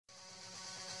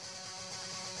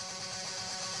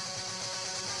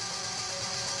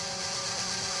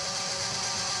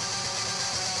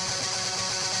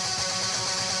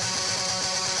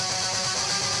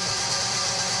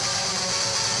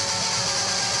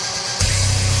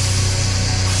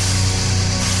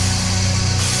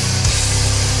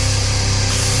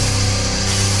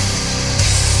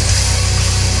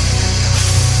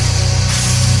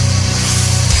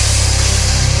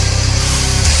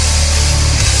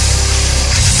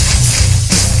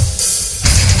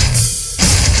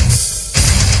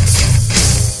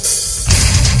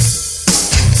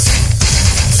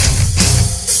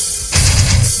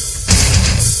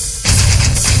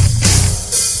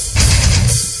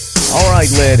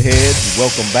Howdy, lead heads.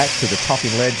 Welcome back to the Talking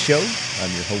Lead Show.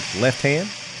 I'm your host, Left Hand,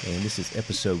 and this is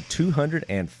episode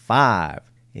 205.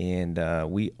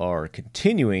 And we are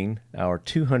continuing our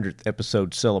 200th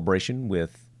episode celebration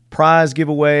with prize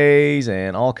giveaways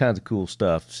and all kinds of cool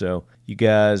stuff. So you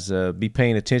guys be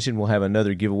paying attention. We'll have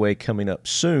another giveaway coming up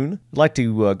soon. I'd like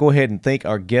to go ahead and thank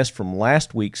our guest from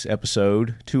last week's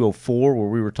episode, 204, where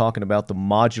we were talking about the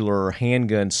modular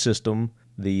handgun system,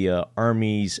 the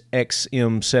Army's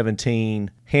XM17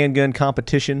 handgun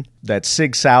competition that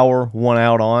Sig Sauer won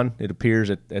out on, it appears,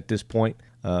 at this point.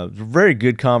 It was a very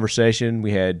good conversation.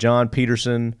 We had John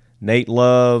Peterson, Nate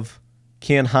Love,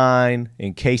 Ken Hine,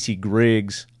 and Casey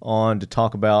Griggs on to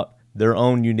talk about their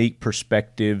own unique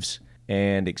perspectives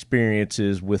and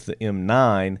experiences with the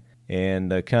M9,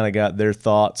 and kind of got their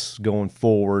thoughts going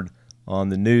forward on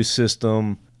the new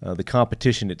system, the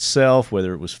competition itself,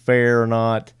 whether it was fair or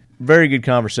not. Very good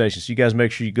conversation. So you guys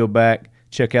make sure you go back,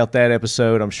 check out that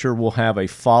episode. I'm sure we'll have a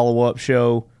follow-up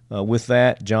show with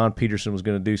that. John Peterson was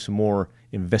going to do some more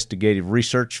investigative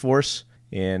research for us,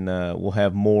 and we'll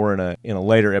have more in a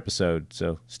later episode.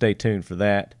 So stay tuned for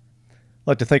that. I'd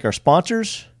like to thank our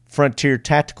sponsors, Frontier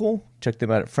Tactical. Check them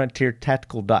out at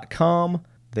frontiertactical.com.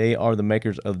 They are the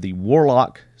makers of the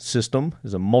Warlock system.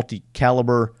 It's a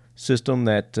multi-caliber system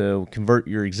that will convert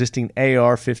your existing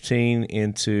AR-15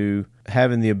 into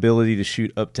having the ability to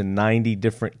shoot up to 90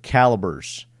 different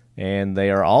calibers. And they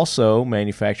are also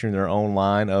manufacturing their own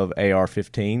line of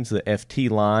AR-15s, the FT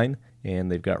line,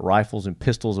 and they've got rifles and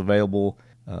pistols available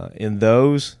in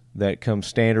those that come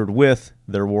standard with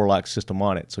their Warlock system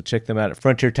on it. So check them out at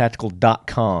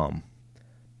frontiertactical.com.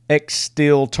 X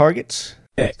Steel Targets.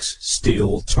 X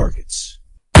Steel Targets.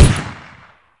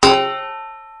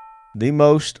 The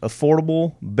most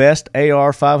affordable, best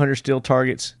AR-500 steel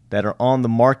targets that are on the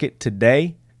market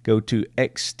today. Go to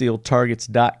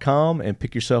xsteeltargets.com and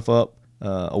pick yourself up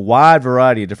a wide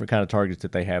variety of different kind of targets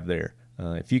that they have there.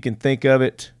 If you can think of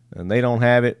it and they don't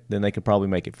have it, then they can probably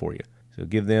make it for you. So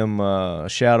give them a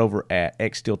shout over at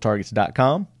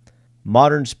xsteeltargets.com.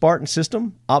 Modern Spartan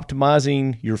System,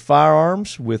 optimizing your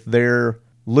firearms with their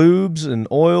lubes and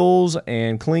oils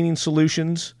and cleaning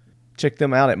solutions. Check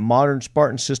them out at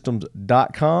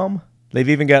modernspartansystems.com. They've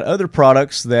even got other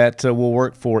products that will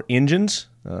work for engines.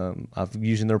 I've been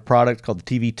using their product called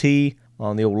the TVT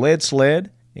on the old lead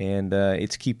sled, and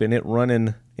it's keeping it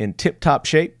running in tip-top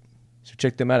shape. So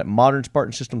check them out at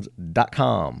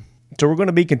modernspartansystems.com. So we're going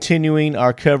to be continuing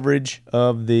our coverage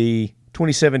of the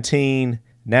 2017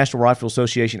 National Rifle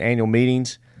Association annual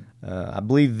meetings. I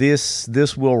believe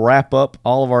this will wrap up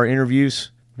all of our interviews.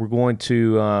 We're going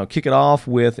to kick it off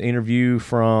with an interview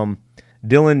from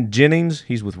Dylan Jennings.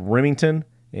 He's with Remington,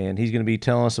 and he's going to be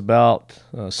telling us about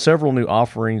several new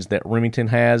offerings that Remington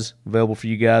has available for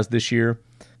you guys this year,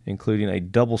 including a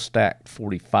double-stacked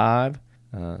 45.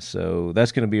 So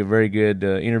that's going to be a very good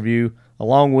interview.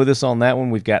 Along with us on that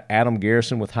one, we've got Adam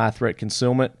Garrison with High Threat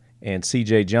Concealment and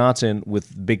CJ Johnson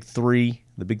with Big 3,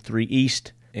 the Big 3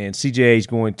 East. And CJ is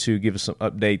going to give us some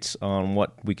updates on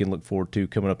what we can look forward to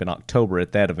coming up in October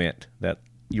at that event that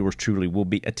yours truly will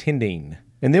be attending.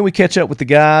 And then we catch up with the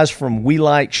guys from We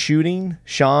Like Shooting.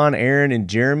 Sean, Aaron, and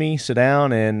Jeremy sit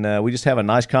down, and we just have a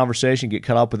nice conversation, get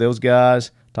caught up with those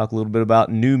guys, talk a little bit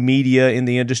about new media in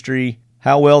the industry,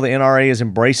 how well the NRA is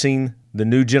embracing the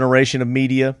new generation of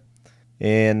media,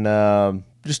 and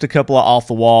just a couple of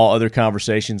off-the-wall other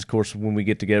conversations. Of course, when we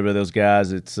get together with those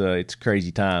guys, it's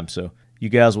crazy time, so you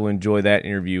guys will enjoy that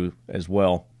interview as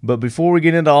well. But before we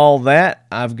get into all that,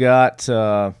 I've got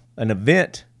an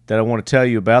event that I want to tell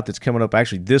you about that's coming up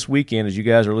actually this weekend. As you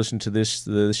guys are listening to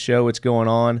this show, it's going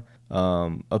on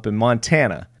up in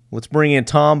Montana. Let's bring in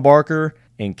Tom Barker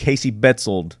and Casey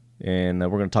Betzold, and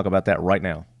we're going to talk about that right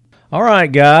now. All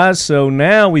right, guys, so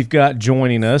now we've got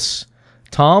joining us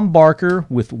Tom Barker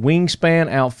with Wingspan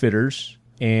Outfitters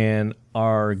and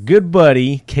our good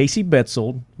buddy Casey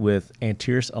Betzold with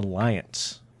Anteris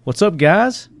Alliance. What's up,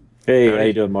 guys? Hey, how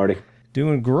you doing, Marty?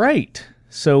 Doing great.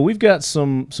 So we've got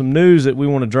some news that we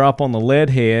want to drop on the lead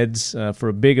heads for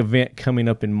a big event coming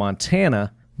up in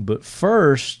Montana. But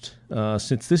first,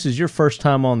 since this is your first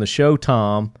time on the show,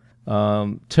 Tom,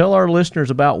 tell our listeners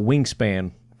about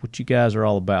Wingspan, what you guys are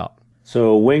all about.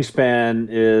 So Wingspan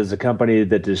is a company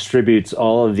that distributes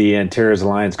all of the Anteris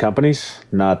Alliance companies.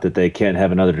 Not that they can't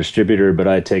have another distributor, but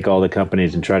I take all the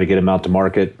companies and try to get them out to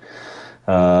market.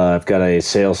 I've got a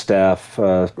sales staff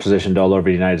positioned all over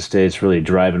the United States, really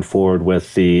driving forward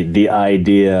with the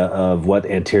idea of what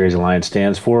Anteris Alliance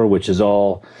stands for, which is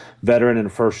all veteran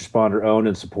and first responder owned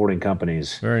and supporting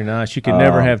companies. Very nice. You can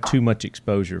never have too much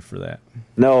exposure for that.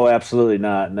 No, absolutely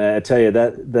not. And I tell you,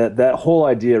 that whole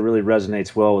idea really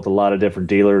resonates well with a lot of different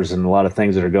dealers and a lot of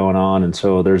things that are going on. And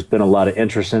so there's been a lot of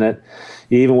interest in it.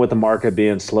 Even with the market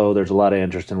being slow, there's a lot of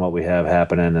interest in what we have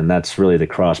happening. And that's really the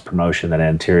cross promotion that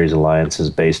Anteris Alliance is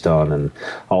based on. And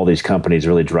all these companies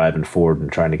really driving forward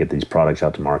and trying to get these products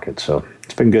out to market. So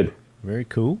it's been good. Very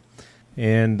cool.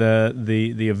 And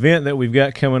the event that we've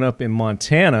got coming up in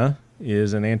Montana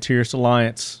is an Anteris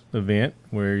Alliance event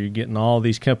where you're getting all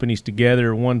these companies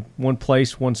together, one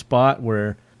place, one spot,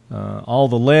 where all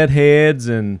the lead heads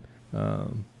and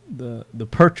the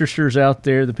purchasers out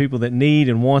there, the people that need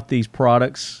and want these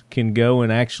products, can go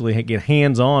and actually get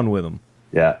hands-on with them.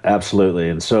 Yeah, absolutely.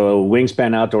 And so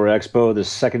Wingspan Outdoor Expo, this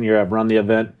second year I've run the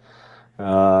event.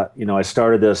 I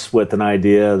started this with an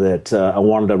idea that I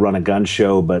wanted to run a gun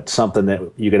show, but something that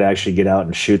you could actually get out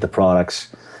and shoot the products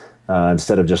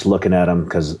instead of just looking at them,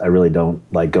 because I really don't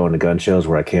like going to gun shows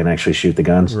where I can't actually shoot the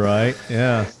guns. Right,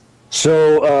 yeah.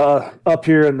 So up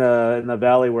here in the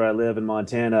valley where I live in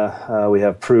Montana, we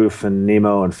have Proof and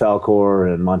Nemo and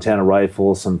Falcor and Montana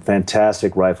Rifle, some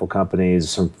fantastic rifle companies,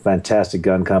 some fantastic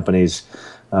gun companies.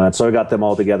 So I got them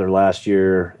all together last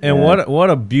year. And what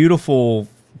a beautiful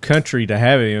country to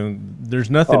have it in. There's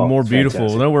nothing more beautiful,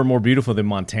 fantastic. Nowhere more beautiful than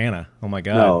Montana. Oh my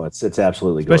God. No, it's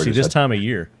absolutely gorgeous. Especially gorgeous. This time of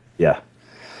year. Yeah.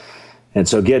 And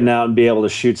so getting out and be able to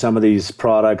shoot some of these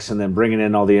products and then bringing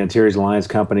in all the Anteris Alliance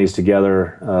companies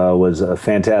together was a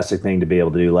fantastic thing to be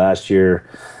able to do last year.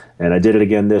 And I did it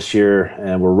again this year,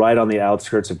 and we're right on the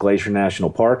outskirts of Glacier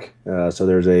National Park. So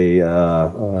there's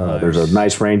a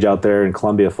nice range out there in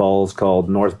Columbia Falls called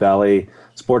North Valley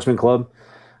Sportsman Club.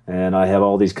 And I have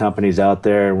all these companies out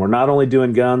there, and we're not only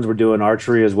doing guns, we're doing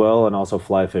archery as well, and also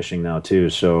fly fishing now too.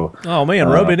 So, oh man,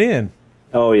 rub it in.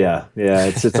 Oh yeah,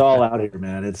 it's all out here,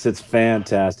 man. It's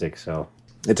fantastic. So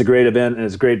it's a great event and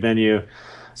it's a great venue.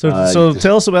 So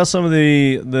tell us about some of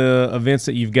the events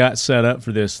that you've got set up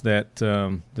for this that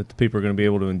the people are going to be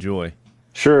able to enjoy.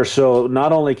 Sure. So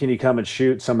not only can you come and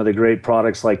shoot some of the great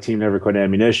products like Team Never Quit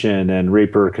Ammunition and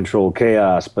Reaper Controlled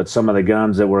Chaos, but some of the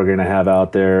guns that we're going to have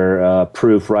out there,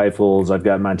 Proof rifles. I've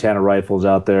got Montana rifles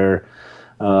out there.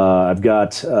 I've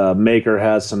got Maker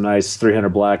has some nice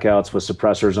 300 blackouts with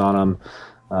suppressors on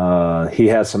them. He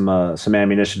has some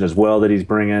ammunition as well that he's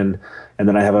bringing. And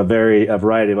then I have a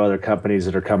variety of other companies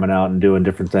that are coming out and doing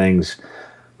different things.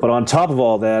 But on top of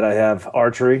all that, I have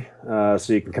archery, so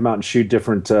you can come out and shoot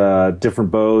different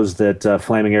bows that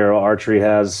Flaming Arrow Archery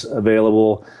has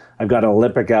available. I've got an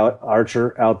Olympic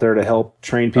archer out there to help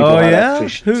train people how to actually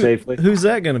shoot safely. Who's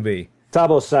that going to be?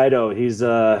 Tabo Saito.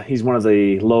 He's one of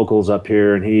the locals up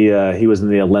here, and he was in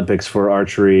the Olympics for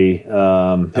archery.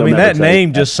 I mean, that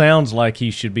name just sounds like he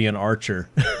should be an archer.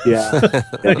 Yeah.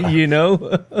 You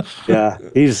know? Yeah,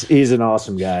 he's an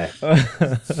awesome guy.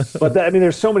 But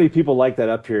there's so many people like that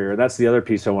up here, and that's the other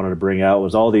piece I wanted to bring out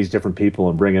was all these different people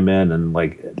and bring them in and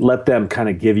like let them kind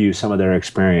of give you some of their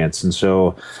experience. And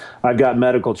so I've got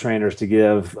medical trainers to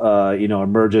give,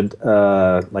 emergent,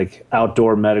 like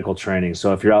outdoor medical training.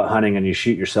 So if you're out hunting and you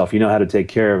shoot yourself, you know how to take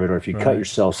care of it. Or if you cut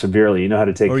yourself severely, you know how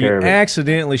to take care of it. Or you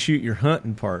accidentally shoot your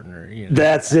hunting partner. You know?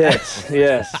 That's it.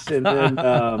 Yes. And then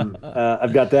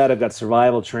I've got that. I've got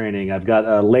survival training. I've got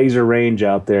a laser range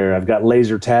out there. I've got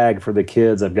laser tag for the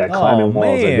kids. I've got climbing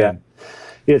walls.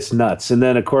 It's nuts. And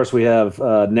then, of course, we have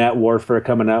Nat Warfare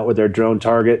coming out with their drone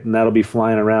target, and that'll be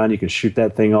flying around. You can shoot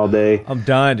that thing all day. I'm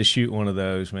dying to shoot one of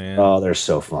those, man. Oh, they're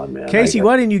so fun, man. Casey,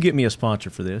 why didn't you get me a sponsor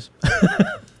for this?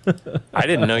 I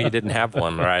didn't know you didn't have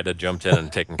one, or I'd have jumped in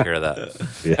and taken care of that.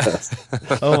 Yes.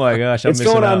 Oh, my gosh. It's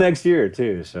going on next year,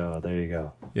 too, so there you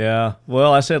go. Yeah.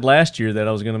 Well, I said last year that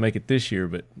I was going to make it this year,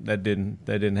 but that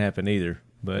didn't happen either.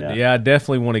 But, yeah I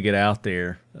definitely want to get out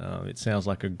there. It sounds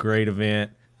like a great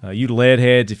event. You lead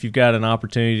heads, if you've got an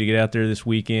opportunity to get out there this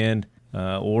weekend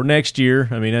or next year,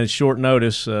 I mean, at short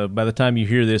notice, by the time you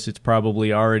hear this, it's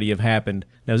probably already have happened.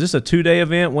 Now, is this a 2-day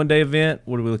event, 1-day event?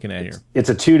 What are we looking at here? It's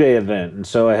a 2-day event, and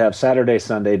so I have Saturday,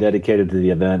 Sunday dedicated to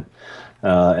the event.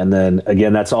 And then,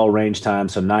 again, that's all range time,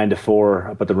 so 9 to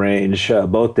 4 up at the range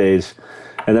both days.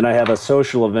 And then I have a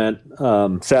social event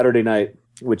Saturday night,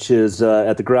 which is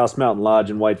at the Grouse Mountain Lodge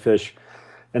in Whitefish.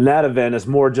 And that event is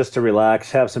more just to relax,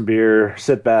 have some beer,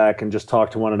 sit back, and just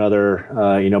talk to one another.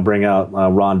 Bring out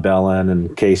Ron Bellin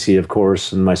and Casey, of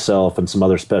course, and myself and some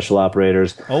other special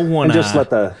operators. And just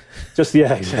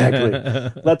exactly.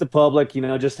 Let the public,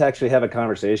 just actually have a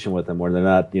conversation with them where they're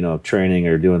not, training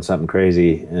or doing something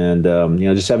crazy, and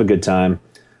just have a good time.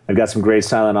 I've got some great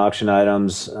silent auction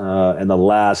items, and the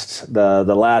last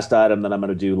item that I'm going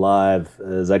to do live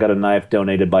is I got a knife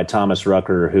donated by Thomas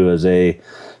Rucker, who is a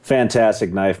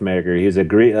fantastic knife maker. He's a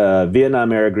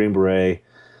Vietnam era Green Beret,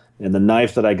 and the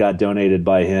knife that I got donated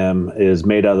by him is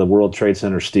made out of the World Trade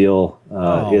Center steel.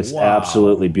 It's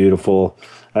absolutely beautiful.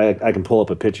 I can pull up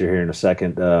a picture here in a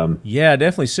second. Yeah,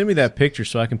 definitely send me that picture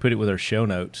so I can put it with our show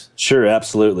notes. Sure,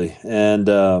 absolutely. And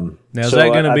now, is that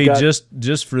going to be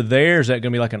just for there? Is that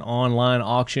going to be like an online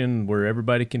auction where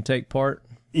everybody can take part?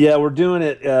 Yeah, we're doing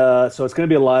it. So it's going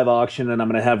to be a live auction, and I'm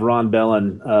going to have Ron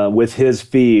Bellin with his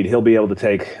feed. He'll be able to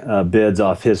take bids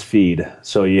off his feed.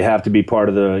 So you have to be part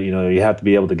of you have to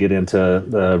be able to get into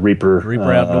the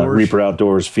Reaper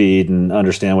Outdoors feed and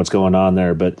understand what's going on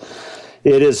there. But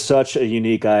it is such a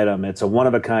unique item. It's a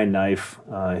one-of-a-kind knife.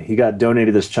 He got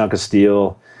donated this chunk of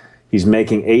steel. He's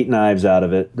making 8 knives out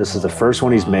of it. This is the first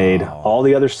one he's made. All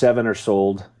the other 7 are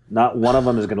sold. Not one of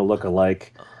them is going to look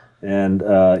alike. And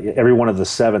every one of the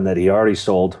 7 that he already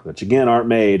sold, which again aren't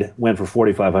made, went for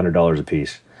 $4,500 a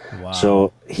piece. Wow.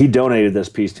 So he donated this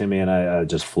piece to me, and I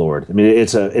just floored. I mean,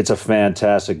 it's a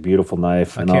fantastic, beautiful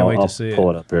knife. I can't wait to see it. I'll pull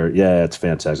it up here. Yeah, it's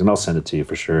fantastic, and I'll send it to you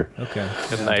for sure. Okay.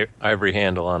 Got an ivory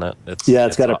handle on it.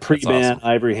 It's got a pre-band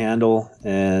ivory handle,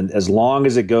 and as long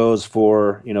as it goes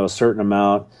for a certain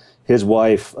amount, his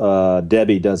wife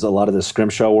Debbie does a lot of the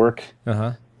scrimshaw work.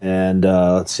 And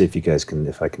let's see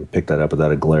if I can pick that up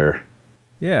without a glare.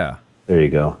 Yeah. There you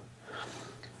go.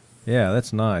 Yeah,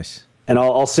 that's nice. And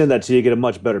I'll send that to you, get a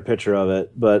much better picture of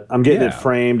it. But I'm getting it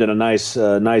framed in a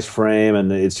nice frame,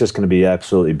 and it's just going to be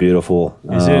absolutely beautiful.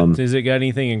 Is it got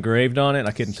anything engraved on it?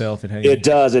 I couldn't tell if it had. It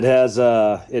does. It has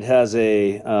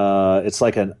it's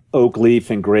like an oak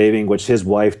leaf engraving, which his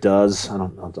wife does.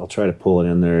 I'll try to pull it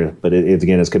in there, but it's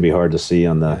going to be hard to see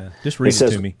on the. Yeah. Just read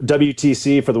it to me.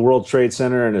 WTC for the World Trade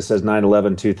Center, and it says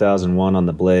 9/11/2001 on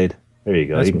the blade. There you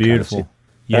go. That's beautiful.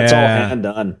 That's all hand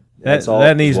done.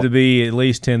 That needs to be at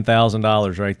least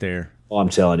 $10,000 right there. Oh, I'm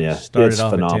telling you, started it's off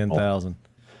phenomenal. at $10,000.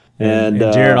 And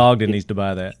Jared Ogden needs to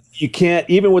buy that. You can't,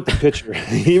 even with the picture,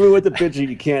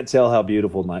 you can't tell how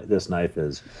beautiful this knife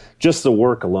is. Just the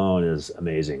work alone is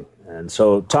amazing. And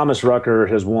so Thomas Rucker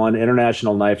has won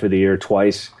International Knife of the Year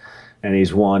twice, and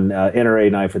he's won NRA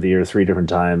Knife of the Year 3 different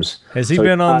times. Has he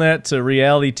been on that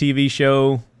reality TV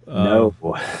show? No.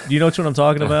 Do you know what I'm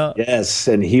talking about? Yes,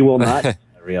 and he will not.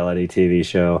 Reality TV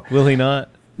show. Will he not?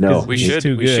 No. We should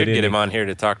get him on here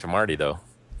to talk to Marty, though.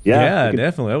 Yeah,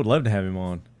 definitely. I would love to have him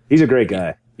on. He's a great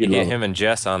guy. You get him and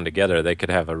Jess on together, they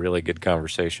could have a really good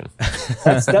conversation.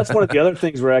 That's one of the other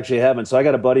things we're actually having. So I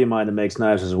got a buddy of mine that makes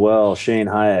knives as well, Shane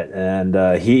Hyatt,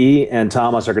 and he and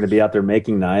Thomas are going to be out there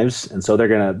making knives, and so they're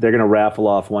gonna raffle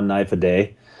off 1 knife a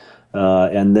day.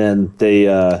 And then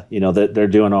they're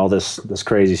doing all this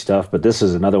crazy stuff, but this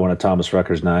is another one of Thomas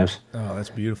Rucker's knives. Oh, that's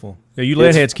beautiful. Yeah, you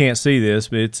lead heads can't see this,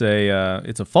 but it's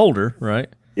a folder, right?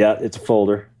 Yeah, it's a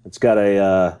folder. It's got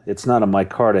it's not a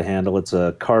micarta handle, it's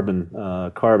a carbon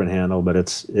handle, but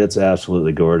it's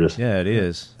absolutely gorgeous. Yeah, it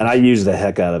is. And I use the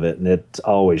heck out of it, and it's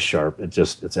always sharp.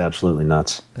 It's absolutely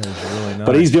nuts. That is really nice.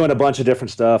 But he's doing a bunch of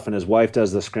different stuff, and his wife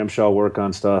does the scrimshaw work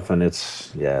on stuff, and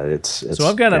it's. So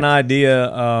I've got an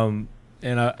idea,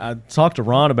 and I talked to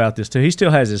Ron about this too. He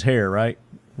still has his hair, right?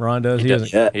 Ron does. He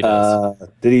does. Yeah, he does.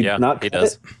 Did he not? He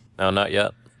does. No, not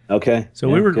yet. Okay. So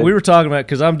we were talking about,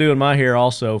 because I'm doing my hair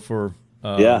also for.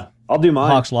 I'll do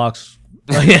mine. Hawks Locks.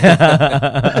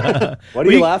 Yeah. What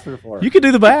are you laughing for? You could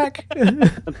do the back.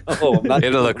 No, I'm not.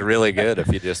 It'll look really good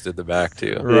if you just did the back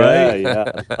too. Right?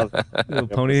 Yeah.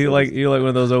 Pony, you like one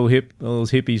of those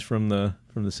those hippies from the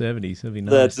 70s. That'd be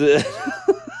nice. That's it.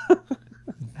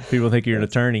 People think you're an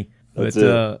attorney. That's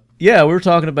it. We were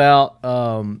talking about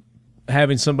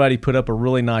having somebody put up a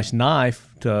really nice knife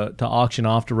to auction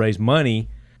off to raise money.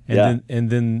 And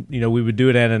then we would do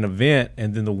it at an event,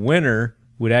 and then the winner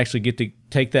would actually get to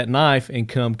take that knife and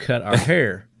come cut our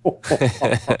hair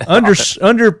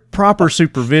under proper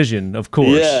supervision, of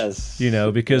course. Yes,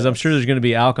 because I'm sure there's going to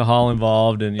be alcohol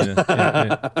involved and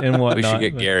and whatnot. We should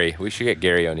get Gary. We should get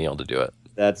Gary O'Neill to do it.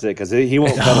 That's it, because he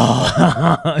won't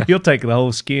cut He'll take the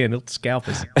whole skin. He'll scalp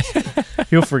us.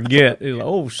 He'll forget. He'll like,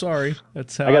 oh, sorry.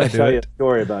 That's how I got to tell do you it. a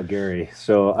story about Gary.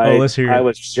 So let's hear it. I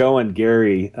was showing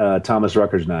Gary Thomas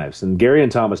Rucker's knives, and Gary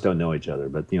and Thomas don't know each other,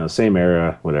 but same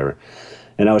era, whatever.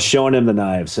 And I was showing him the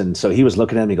knives, and so he was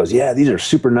looking at me. He goes, "Yeah, these are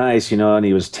super nice," and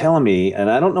he was telling me, and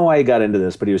I don't know why he got into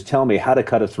this, but he was telling me how to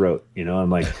cut a throat.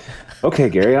 I'm like, "Okay,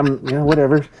 Gary, I'm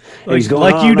whatever." And he's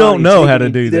going like you don't know how to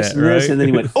do that, right? and then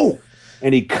he went, "Oh."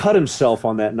 And he cut himself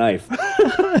on that knife.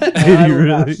 I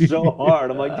laughed so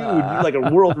hard. I'm like, dude, you're like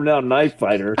a world-renowned knife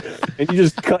fighter, and you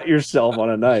just cut yourself on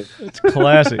a knife. It's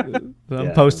classic.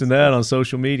 I'm posting that on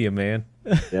social media, man.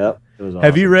 Yep. It was awesome.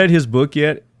 Have you read his book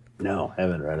yet? No, I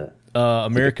haven't read it.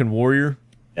 American Warrior.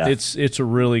 Yeah. It's a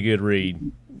really good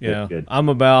read. Yeah. Good. I'm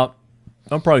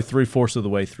probably 3/4 of the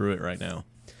way through it right now.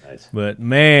 Nice. But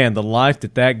man, the life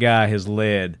that guy has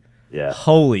led. Yeah.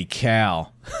 Holy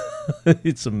cow.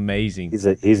 It's amazing. He's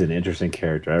an interesting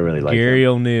character. I really like Gary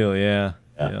him. O'Neill, yeah,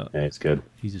 it's good.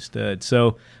 he's a stud.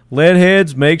 So,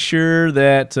 Leadheads, make sure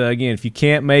that, again, if you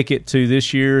can't make it to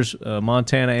this year's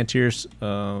Montana Anteris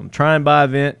Try and Buy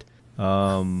event,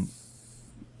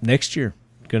 next year,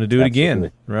 going to do it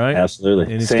again, right? Absolutely.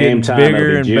 And it's Same getting time,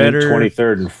 bigger and June better.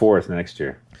 23rd and 4th next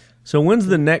year. So, when's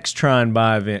the next Try and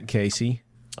Buy event, Casey?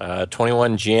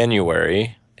 21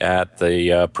 January at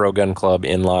the Pro Gun Club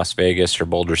in Las Vegas, or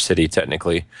Boulder City,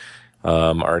 technically.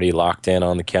 Already locked in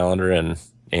on the calendar,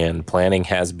 and planning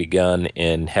has begun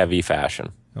in heavy fashion.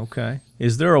 Okay.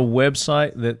 Is there a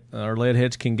website that our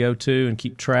Leadheads can go to and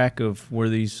keep track of where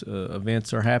these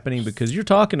events are happening? Because you're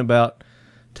talking about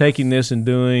taking this and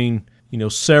doing,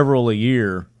 several a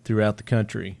year throughout the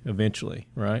country eventually,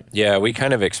 right? Yeah, we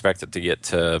kind of expect it to get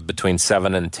to between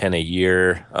 7 and 10 a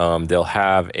year. They'll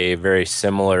have a very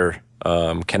similar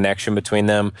connection between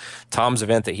them. Tom's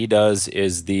event that he does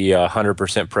is the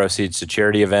 100% proceeds to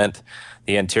charity event.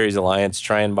 The Anteris Alliance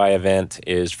Try and Buy event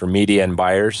is for media and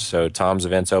buyers. So Tom's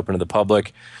event's open to the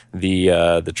public.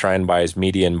 The Try and Buy is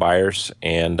media and buyers,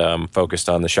 and focused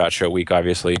on the SHOT Show week,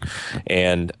 obviously.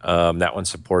 And that one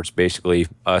supports basically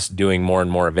us doing more and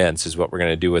more events is what we're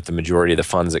going to do with the majority of the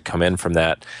funds that come in from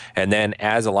that. And then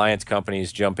as Alliance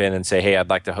companies jump in and say, hey, I'd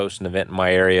like to host an event in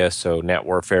my area. So Nat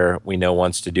Warfare, we know,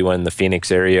 wants to do one in the Phoenix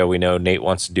area. We know Nate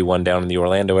wants to do one down in the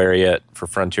Orlando area for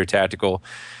Frontier Tactical.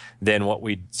 Then what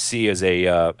we see is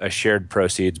a shared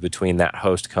proceeds between that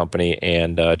host company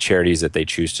and charities that they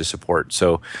choose to support.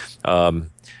 So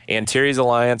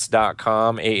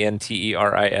AnterisAlliance.com,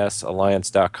 ANTERIS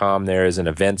Alliance.com, there is an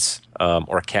events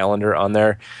or calendar on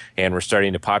there, and we're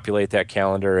starting to populate that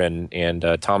calendar, and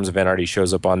Tom's event already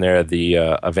shows up on there. The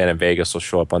event in Vegas will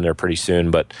show up on there pretty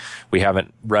soon, but we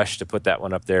haven't rushed to put that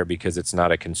one up there because it's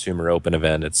not a consumer open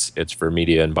event. It's for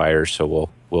media and buyers,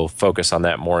 so we'll focus on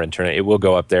that more internally. It will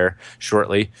go up there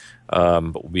shortly,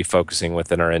 but we'll be focusing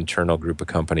within our internal group of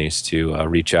companies to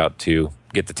reach out to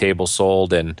get the table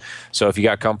sold. And so if you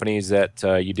got companies that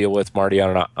you deal with, Marty,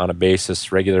 on a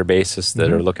regular basis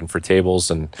that are looking for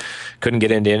tables and couldn't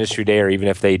get into Industry Day, or even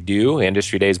if they do,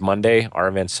 Industry Day is Monday, our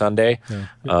event's Sunday. Yeah.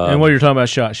 And what you're talking about,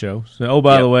 SHOT Show. So,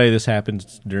 by the way, this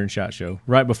happens during SHOT Show,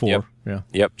 right before.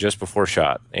 Yep, just before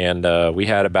SHOT. And we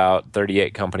had about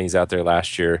 38 companies out there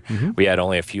last year. We had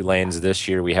only a few lanes this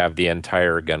year. We have the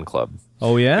entire gun club.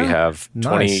 Oh, yeah? We have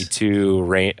 22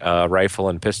 rifle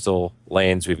and pistol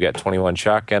lanes. We've got 21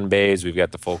 shotgun bays. We've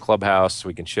got the full clubhouse.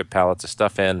 We can ship pallets of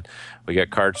stuff in. We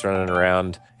got carts running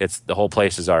around. The whole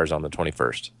place is ours on the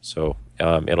 21st. So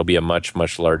it'll be a much,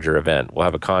 much larger event. We'll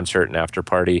have a concert and after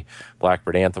party.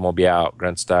 Blackbird Anthem will be out,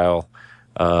 Grunt Style,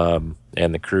 and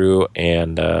the crew,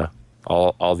 and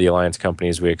all the Alliance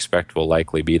companies we expect will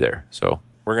likely be there. So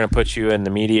we're going to put you in the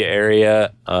media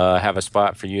area, have a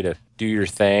spot for you to do your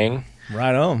thing.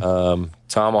 Right on.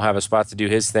 Tom will have a spot to do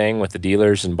his thing with the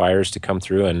dealers and buyers to come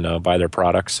through and buy their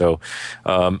products. So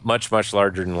much, much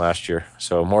larger than last year.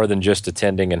 So more than just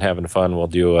attending and having fun, we'll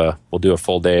do a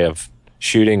full day of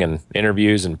shooting and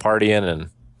interviews and partying and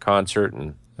concert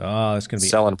and it's going to be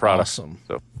selling products. Awesome.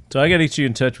 So I got to get you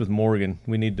in touch with Morgan.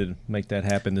 We need to make that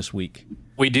happen this week.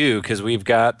 We do, because we've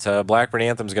got Blackbird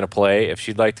Anthem's going to play. If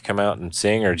she'd like to come out and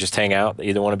sing or just hang out,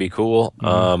 either one would be cool.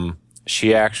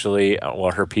 She actually,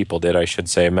 her people did, I should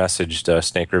say, messaged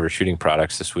Snake River Shooting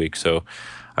Products this week. So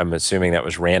I'm assuming that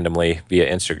was randomly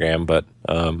via Instagram, but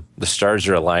the stars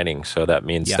are aligning. So that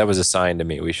means that was a sign to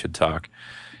me we should talk.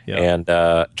 Yeah. And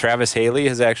Travis Haley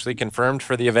has actually confirmed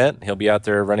for the event. He'll be out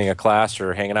there running a class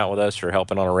or hanging out with us or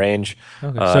helping on a range.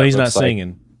 Okay. So he's not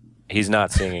singing. He's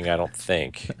not singing, I don't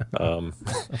think.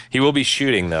 He will be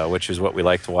shooting, though, which is what we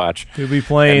like to watch. He'll be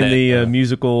playing the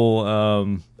musical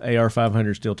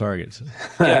AR-500 steel targets.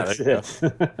 Yeah, that's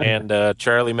it. And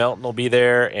Charlie Melton will be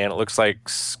there, and it looks like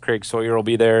Craig Sawyer will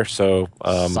be there. So,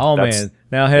 man.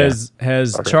 Now, has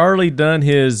Charlie done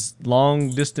his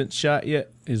long-distance shot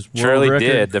yet? His world Charlie record?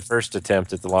 did the first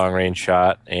attempt at the long-range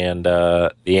shot, and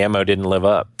the ammo didn't live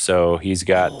up. So he's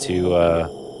got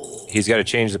to... He's got to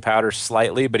change the powder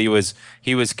slightly, but he was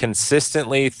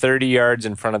consistently 30 yards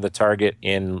in front of the target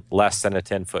in less than a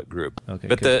 10-foot group. Okay,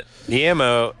 but the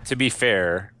ammo, to be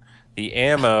fair, the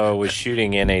ammo was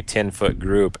shooting in a 10-foot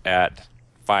group at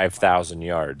 5,000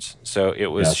 yards. So it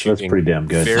was so shooting that's pretty damn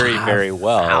good. very, very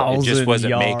well. It just 5,000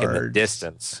 wasn't making the yards.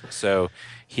 distance. So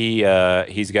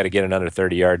he's got to get another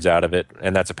 30 yards out of it,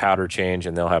 and that's a powder change,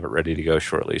 and they'll have it ready to go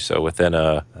shortly. So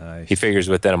he figures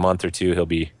within a month or two he'll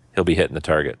be hitting the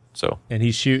target. So And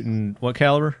he's shooting what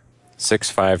caliber?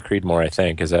 6.5 Creedmoor, I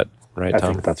think. Is that right, I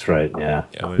Tom? think that's right. Yeah.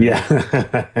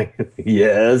 Yeah.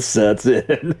 Yes, that's it.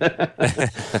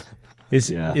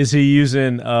 Is he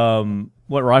using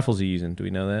what rifles he using? Do we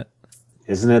know that?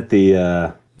 Isn't it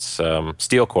the It's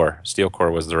Steel Core. Steel Core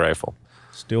was the rifle.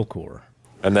 Steel core.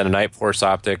 And then a Night Force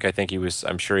optic.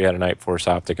 I'm sure he had a Night Force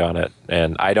optic on it.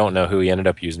 And I don't know who he ended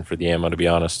up using for the ammo, to be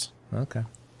honest. Okay.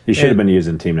 he should have been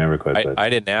using Team Never Quit, but I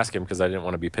didn't ask him because I didn't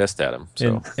want to be pissed at him.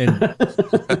 So And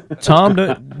Tom,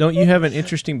 don't you have an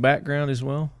interesting background as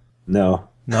well? no.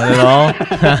 Not at all.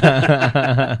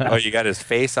 oh, you got his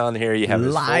face on here. You have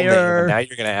his full name, Liar. and now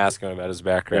you're going to ask him about his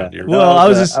background. Yeah. You're- Well, No, I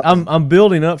was but just I'm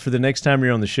building up for the next time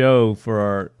you're on the show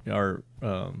for our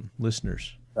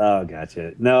listeners. Oh,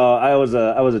 gotcha. No, I was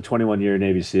a 21-year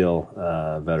Navy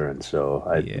SEAL veteran, so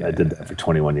I did that for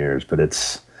 21 years. But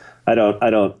I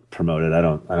don't promote it. I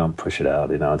don't push it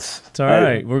out. It's all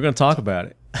right. We're going to talk about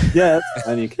it Yeah, it's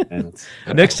fine. You can.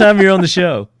 next time you're on the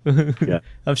show. Yeah.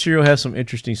 I'm sure you'll have some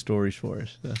interesting stories for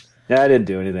us. Yeah, I didn't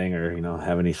do anything or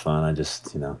have any fun. I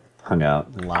just hung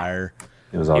out. Liar.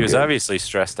 It was all. he was good. obviously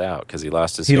stressed out because he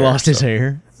lost his He hair. lost his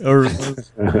hair, or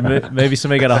maybe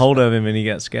somebody got a hold of him and he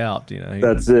got scalped.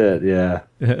 That's it. Yeah.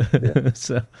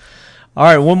 So, all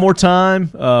right, one more time.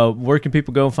 Where can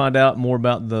people go and find out more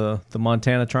about the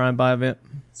Montana Try and Buy event?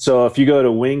 So if you go to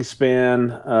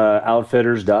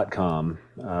wingspanoutfitters.com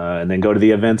and then go to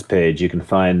the events page, you can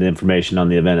find information on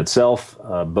the event itself.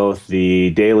 Both the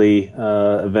daily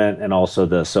event and also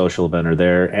the social event are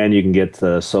there, and you can get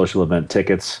the social event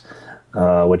tickets,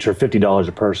 which are $50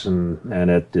 a person, and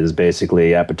it is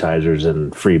basically appetizers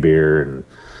and free beer and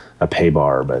a pay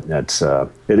bar. But that's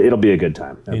it'll be a good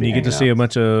time. And you get to see a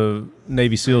bunch of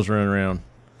Navy SEALs running around.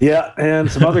 Yeah,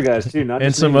 and some other guys too, not And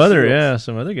just some Navy other, SEALs.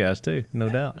 some other guys too, no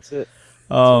doubt. That's it.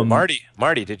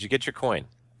 Marty, did you get your coin?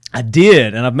 I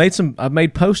did, and I've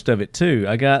made post of it too.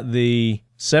 I got the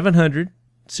 700 You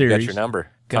series. got your number.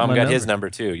 Got Tom my got number. his number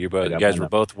too. You got guys my were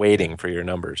both waiting for your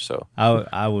numbers. So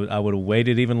I would have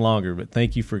waited even longer, but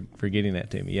thank you for getting that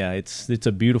to me. Yeah, it's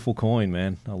a beautiful coin,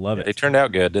 man. I love it. they turned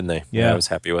out good, didn't they? Yeah. I was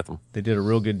happy with them. They did a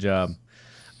real good job.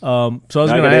 So I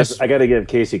was I going to ask. I got to give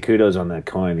Casey kudos on that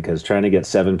coin because trying to get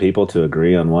 7 people to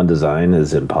agree on one design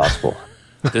is impossible.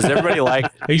 Does everybody like?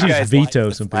 He you just guys veto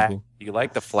the some flag? people. Do you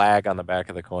like the flag on the back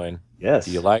of the coin? Yes.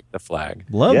 Do you like the flag?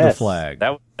 Love the Yes. flag.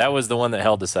 That was the one that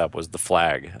held us up, was the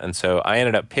flag. And so I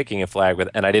ended up picking a flag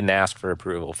and I didn't ask for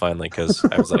approval finally because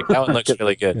I was like, that one looks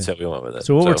really good, so we went with it.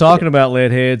 So what we're talking about,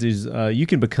 Leadheads, is you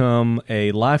can become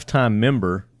a lifetime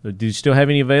member. Do you still have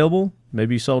any available?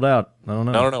 Maybe you sold out. I don't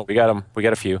know. No, we got them. We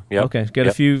got a few. Yep. Okay, got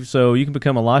a few. So you can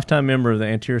become a lifetime member of the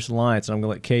Anteris Alliance, and I'm going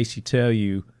to let Casey tell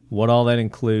you what all that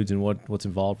includes and what's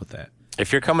involved with that.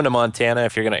 If you're coming to Montana,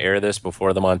 if you're going to air this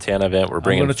before the Montana event, we're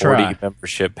bringing gonna 40 try.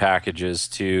 membership packages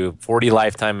 40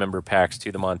 lifetime member packs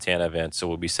to the Montana event. So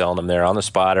we'll be selling them there on the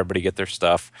spot. Everybody get their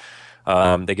stuff.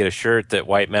 They get a shirt that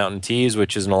White Mountain Tees,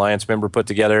 which is an Alliance member, put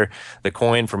together. The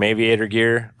coin from Aviator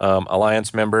Gear,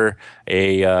 Alliance member.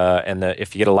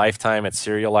 If you get a lifetime, it's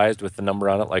serialized with the number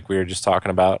on it, like we were just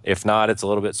talking about. If not, it's a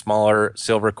little bit smaller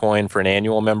silver coin for an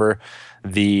annual member.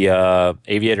 The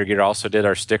Aviator Gear also did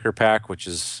our sticker pack, which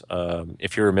is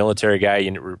if you're a military guy,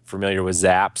 you're familiar with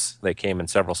Zaps. They came in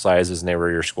several sizes, and they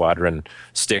were your squadron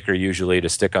sticker usually to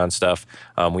stick on stuff.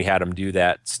 We had them do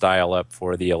that style up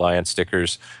for the Alliance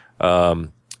stickers.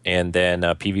 And then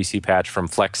a PVC patch from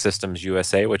Flex Systems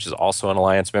USA, which is also an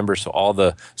Alliance member. So all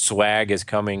the swag is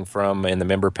coming in the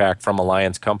member pack from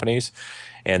Alliance companies.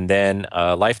 And then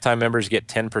lifetime members get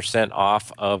 10%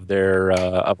 off of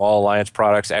of all Alliance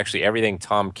products. Actually, everything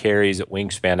Tom carries at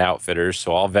Wingspan Outfitters.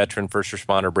 So all veteran first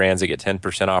responder brands, they get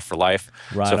 10% off for life.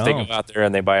 Right so if they on. go out there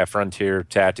and they buy a Frontier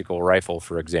tactical rifle,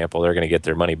 for example, they're going to get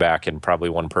their money back in probably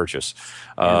one purchase.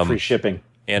 And free shipping.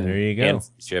 And There you go. and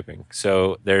free shipping.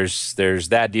 So there's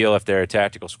that deal. If they're a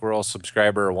Tactical Squirrel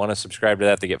subscriber or want to subscribe to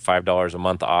that, they get $5 a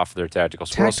month off their Tactical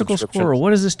Squirrel Tactical subscription. squirrel.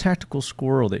 What is this tactical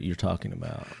squirrel that you're talking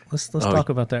about? Let's talk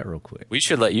about that real quick. We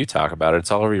should let you talk about it.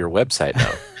 It's all over your website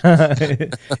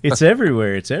now. It's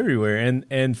everywhere. It's everywhere. And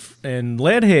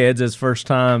Leadheads, as first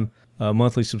time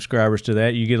monthly subscribers to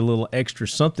that, you get a little extra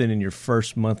something in your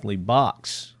first monthly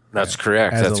box. That's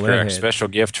correct. As a That's correct. Leadhead. Special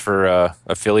gift for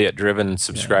affiliate-driven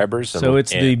subscribers. So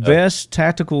it's the best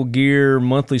tactical gear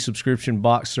monthly subscription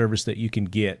box service that you can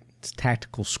get. It's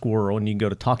Tactical Squirrel, and you can go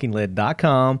to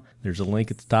talkingled.com. There's a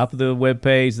link at the top of the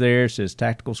webpage there. It says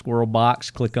Tactical Squirrel Box.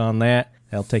 Click on that.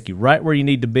 That'll take you right where you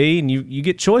need to be, and you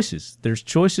get choices. There's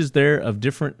choices there of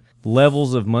different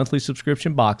levels of monthly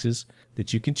subscription boxes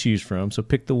that you can choose from. So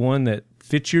pick the one that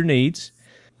fits your needs.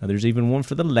 There's even one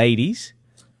for the ladies.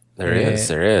 There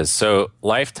is. So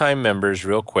lifetime members,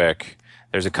 real quick,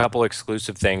 there's a couple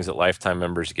exclusive things that lifetime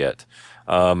members get.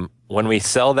 When we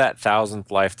sell that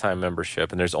 1,000th lifetime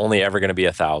membership, and there's only ever going to be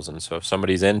 1,000, so if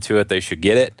somebody's into it, they should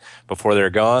get it before they're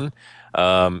gone.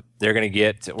 We're going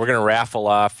to raffle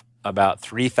off about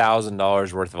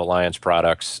 $3,000 worth of Alliance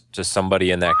products to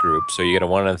somebody in that group. So you get a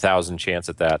 1 in 1,000 chance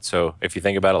at that. So if you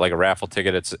think about it like a raffle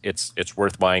ticket, it's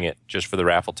worth buying it just for the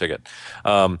raffle ticket.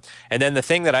 And then the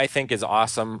thing that I think is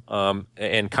awesome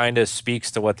and kind of speaks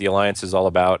to what the Alliance is all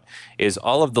about is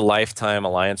all of the lifetime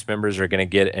Alliance members are going to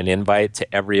get an invite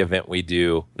to every event we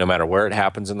do, no matter where it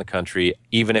happens in the country,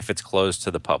 even if it's closed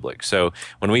to the public. So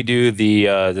when we do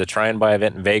the Try and Buy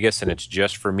event in Vegas, and it's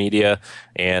just for media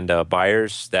and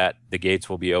buyers, that the gates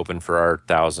will be open for our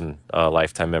 1,000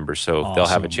 lifetime members. So Awesome. They'll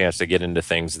have a chance to get into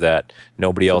things that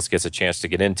nobody else gets a chance to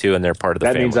get into, and they're part of the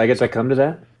family. That means I get to come to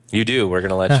that? You do. We're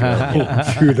going to let you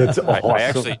in. Dude, that's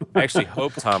awesome. I actually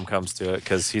hope Tom comes to it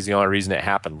because he's the only reason it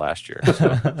happened last year.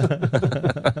 So.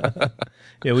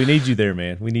 Yeah, we need you there,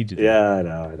 man. We need you there. Yeah, I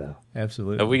know.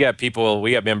 Absolutely. We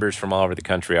got members from all over the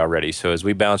country already. So as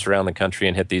we bounce around the country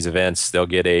and hit these events, they'll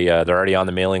get they're already on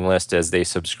the mailing list as they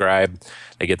subscribe.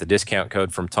 They get the discount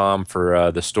code from Tom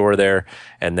for the store there,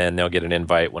 and then they'll get an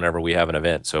invite whenever we have an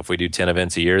event. So if we do 10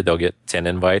 events a year, they'll get 10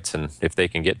 invites, and if they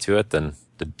can get to it, then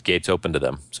the gate's open to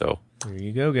them. So there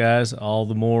you go, guys. All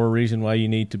the more reason why you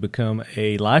need to become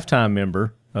a lifetime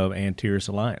member of Anteris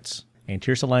Alliance.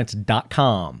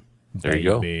 AnterisAlliance.com. There you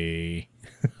go.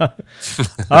 All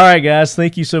right, guys.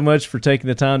 Thank you so much for taking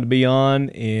the time to be on.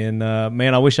 And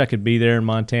man, I wish I could be there in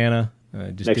Montana.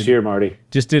 Next year, Marty.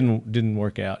 Just didn't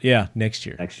work out. Yeah, next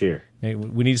year. Next year. Hey,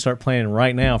 we need to start planning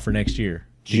right now for next year.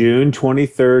 June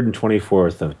 23rd and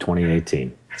 24th of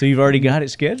 2018. So you've already got it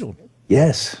scheduled.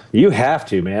 Yes, you have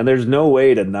to, man. There's no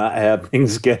way to not have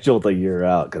things scheduled a year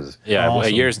out because a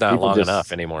year's not long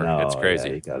enough anymore. No, it's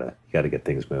crazy. Yeah, you gotta get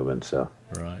things moving. So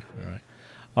Right.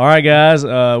 All right, guys.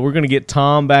 We're going to get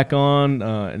Tom back on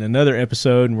in another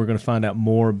episode, and we're going to find out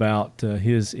more about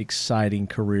his exciting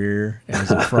career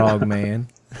as a frogman,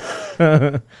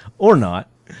 or not.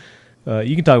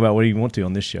 You can talk about what you want to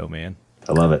on this show, man.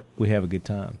 I love it. We have a good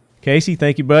time. Casey,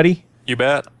 thank you, buddy. You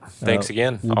bet. Thanks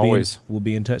again. Always. We'll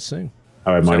be in touch soon.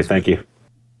 All right, Marty. Thank you.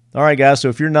 All right, guys. So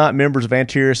if you're not members of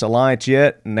Anteris Alliance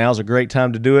yet, now's a great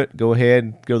time to do it. Go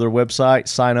ahead, go to their website,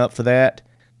 sign up for that.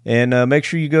 And make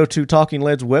sure you go to Talking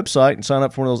Lead's website and sign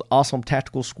up for one of those awesome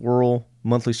Tactical Squirrel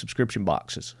monthly subscription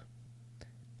boxes.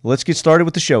 Let's get started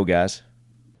with the show, guys.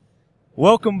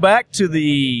 Welcome back to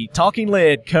the Talking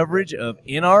Lead coverage of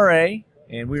NRA,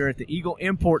 and we are at the Eagle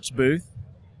Imports booth.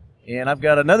 And I've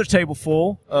got another table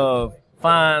full of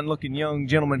fine-looking young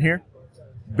gentlemen here,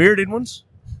 bearded ones,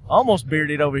 almost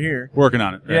bearded over here. Working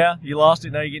on it. Right? Yeah, you lost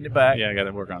it, now you're getting it back. Yeah, I got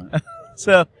to work on it.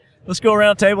 So let's go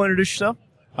around the table and introduce yourself.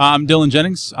 I'm Dylan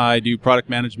Jennings. I do product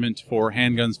management for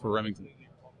handguns for Remington.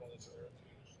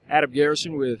 Adam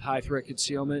Garrison with High Threat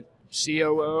Concealment,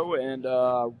 COO, and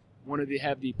wanted to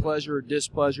have the pleasure or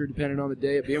displeasure, depending on the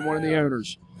day, of being one of the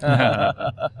owners.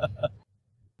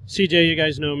 CJ, you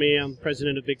guys know me. I'm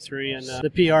president of Big 3 and the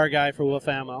PR guy for Wolf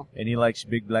Ammo. And he likes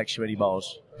big black sweaty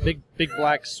balls. Big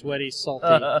black, sweaty, salty,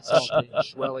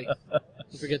 swelly.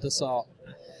 Don't forget the salt.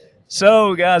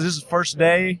 So, guys, this is the first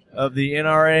day of the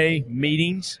NRA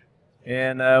meetings,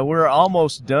 and we're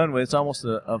almost done with it. It's almost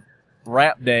a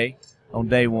wrap day on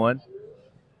day one.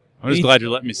 I'm just glad you're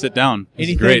letting me sit down. This is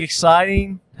Anything great.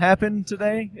 exciting happened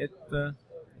today at the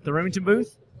Remington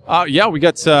booth? Yeah, we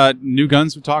got new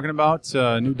guns we're talking about,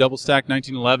 new double-stack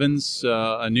 1911s,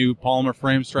 a new polymer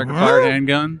frame striker-fired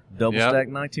handgun. Double-stack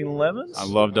 1911s? I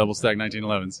love double-stack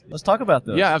 1911s. Let's talk about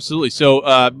those. Yeah, absolutely.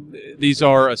 So these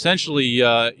are essentially,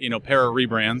 para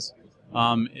rebrands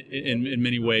in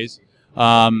many ways.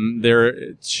 There are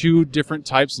two different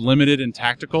types, limited and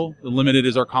tactical. The limited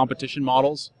is our competition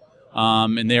models,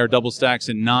 and they are double stacks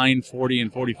in 9, 40,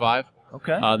 and 45.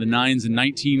 Okay. The 9's in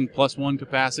 19 plus 1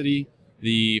 capacity.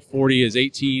 The 40 is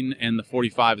 18, and the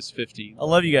 45 is 15. I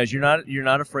love you guys. You're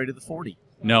not afraid of the 40.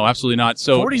 No, absolutely not.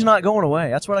 So 40's not going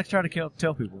away. That's what I try to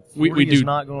tell people. 40 we is do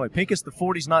not going away. Pincus, the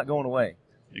 40's not going away.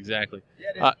 Exactly.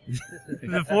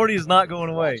 The 40 is not going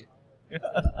away.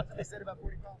 I said about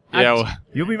 45. Yeah, well,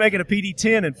 You'll be making a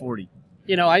PD10 in 40.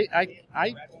 You know, I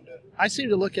seem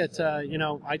to look at,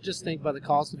 I just think by the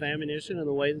cost of ammunition and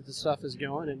the way that the stuff is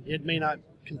going, and it may not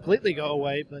completely go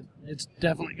away, but it's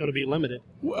definitely going to be limited.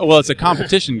 Well, it's a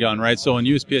competition gun, right? So in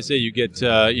USPSA, you get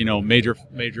major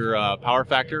power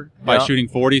factor by shooting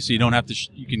 40, so you don't have to.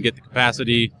 You can get the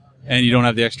capacity, and you don't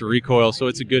have the extra recoil. So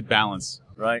it's a good balance,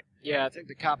 right? Yeah, I think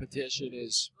the competition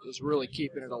is really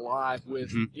keeping it alive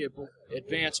with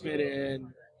advancement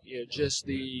in just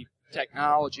the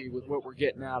technology with what we're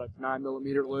getting out of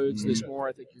 9mm loads. This more,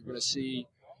 I think you're going to see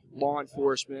law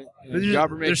enforcement and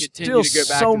government there's continue still to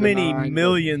go back so to the many 9,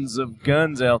 millions of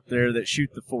guns out there that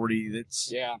shoot the 40. It's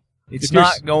If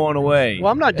not going away.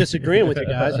 Well, I'm not disagreeing with you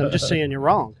guys. I'm just saying you're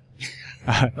wrong.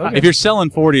 If you're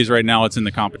selling 40s right now, it's in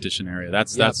the competition area.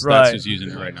 That's who's using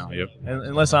it right now. Yep.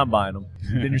 Unless I'm buying them,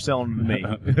 then you're selling them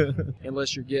to me.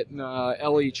 Unless you're getting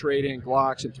LE trade-in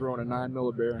Glocks and throwing a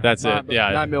 9mm barrel. That's it.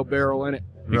 Yeah, 9mm barrel in it.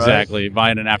 Exactly.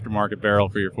 Buying an aftermarket barrel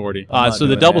for your 40. So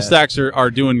the double stacks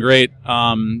are doing great.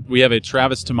 We have a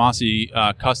Travis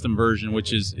Tomasi custom version,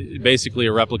 which is basically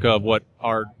a replica of what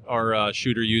our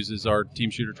shooter uses. Our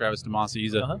team shooter Travis Tomasi.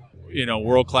 He's a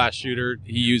world-class shooter.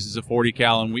 He uses a 40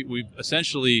 cal, and we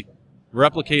essentially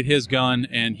replicate his gun,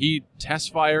 and he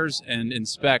test fires and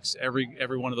inspects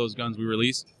every one of those guns we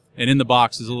release. And in the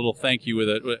box is a little thank you with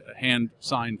a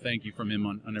hand-signed thank you from him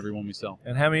on every one we sell.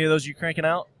 And how many of those are you cranking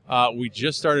out? We'll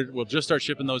just start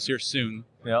shipping those here soon.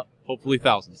 Yeah. Hopefully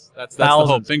thousands. That's the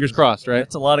hope. Fingers crossed, right?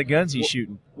 That's a lot of guns he's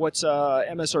shooting. What's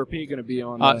MSRP going to be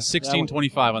on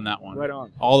 $16.25 on that one. Right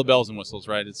on. All the bells and whistles,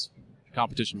 right? It's a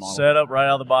competition model. Set up right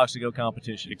out of the box to go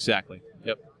competition. Exactly.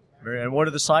 Yep. And what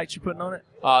are the sights you're putting on it?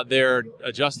 They're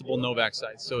adjustable Novak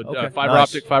sights. So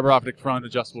fiber optic front,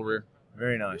 adjustable rear.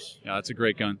 Very nice. Yeah, that's a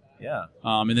great gun. Yeah.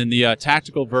 And then the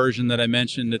tactical version that I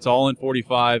mentioned, it's all in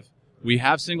 45. We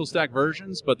have single stack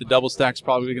versions, but the double stack's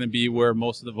probably going to be where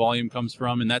most of the volume comes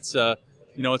from, and that's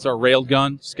it's our railed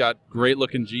gun. It's got great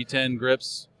looking G10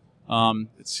 grips.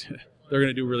 They're going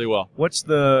to do really well. What's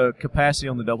the capacity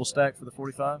on the double stack for the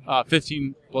 45?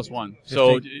 15 plus 1. 15.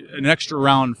 So an extra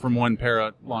round from when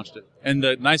Para launched it. And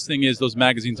the nice thing is those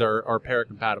magazines are Para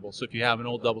compatible. So if you have an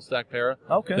old double stack Para,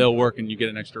 they'll work and you get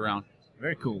an extra round.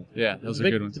 Very cool. Yeah, those are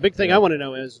good ones. The big thing I want to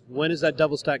know is, when is that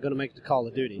double stack going to make the Call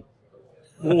of Duty?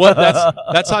 Well,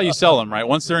 that's how you sell them, right?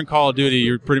 Once they're in Call of Duty,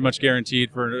 you're pretty much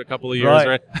guaranteed for a couple of years,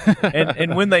 right?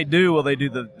 and when they do, will they do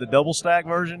the double stack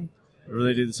version, or will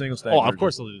they do the single stack? Of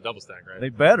course they'll do the double stack, right? They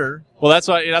better. Well, that's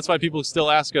why people still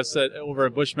ask us over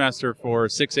at Bushmaster for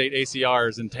 6.8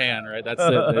 ACRs in tan, right? That's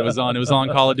it. It was on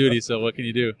Call of Duty, so what can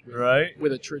you do? Right.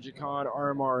 With a Trigicon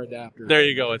RMR adapter. There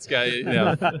you go. It's got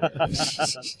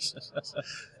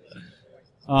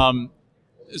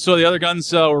So the other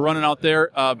guns we're running out there,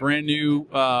 brand new,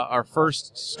 our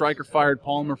first striker-fired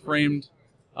polymer-framed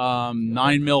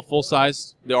 9mm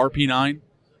full-size, the RP9.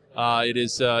 It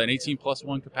is an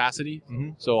 18+1 capacity,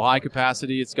 so high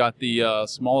capacity. It's got the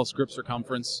smallest grip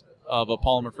circumference of a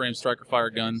polymer-framed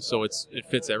striker-fired gun, so it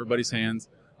fits everybody's hands.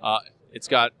 It's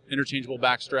got interchangeable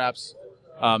back straps.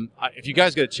 If you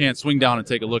guys get a chance, swing down and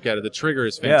take a look at it. The trigger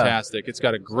is fantastic. It's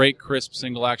got a great, crisp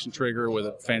single-action trigger with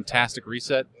a fantastic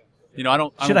reset. You know, I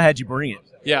don't should have had you bring it.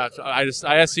 Yeah, I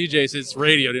asked CJ, says it's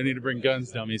radio, didn't need to bring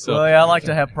guns, dummy. So I like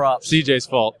to have props. CJ's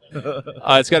fault.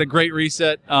 It's got a great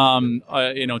reset,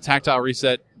 tactile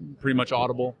reset, pretty much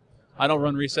audible. I don't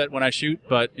run reset when I shoot,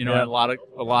 but a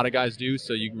lot of guys do.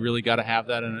 So you really got to have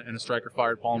that in a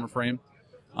striker-fired polymer frame,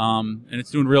 and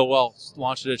it's doing real well.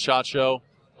 Launched it at SHOT Show.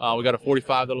 We got a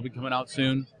 45 that'll be coming out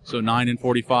soon. So 9 and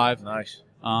 45. Nice.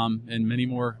 And many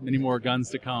more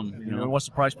guns to come. What's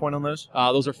the price point on those?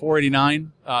 Those are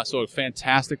 $489, so a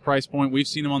fantastic price point. We've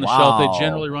seen them on the shelf. They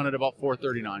generally run at about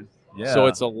 $439. Yeah. So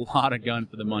it's a lot of gun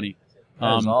for the money.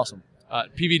 That is awesome.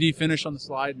 PVD finish on the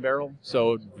slide and barrel,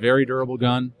 so very durable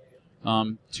gun.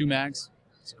 2 mags.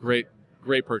 It's a great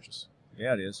purchase.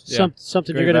 Yeah, it is.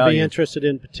 Something Great you're going to be value. interested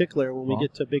in particular when we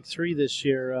get to Big 3 this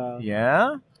year.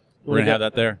 Yeah? We're going to have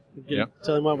that there.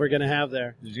 Tell them what we're going to have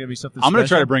there. There's going to be something I'm going to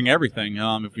try special? to bring everything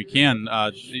if we can.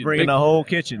 Bringing the whole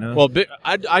kitchen, huh? Well,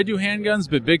 I do handguns,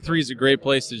 but Big 3 is a great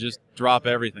place to just drop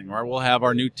everything. Right? We'll have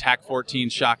our new TAC 14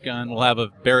 shotgun. We'll have a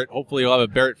Barrett. Hopefully, we'll have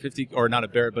a Barrett 50, or not a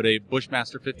Barrett, but a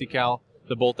Bushmaster 50 cal,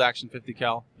 the bolt action 50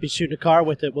 cal. Be shooting a car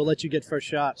with it. We'll let you get first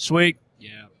shot. Sweet.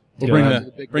 Yeah. We'll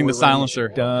bring the silencer.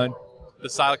 Done. The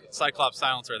Cyclops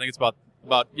silencer. I think it's about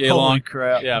yay Holy long.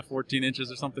 crap. Yeah, 14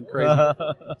 inches or something crazy.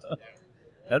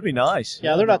 That'd be nice.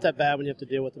 Yeah, they're not that bad when you have to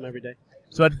deal with them every day.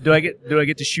 So do I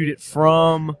get to shoot it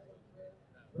from?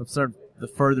 What's the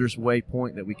furthest way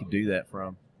point that we could do that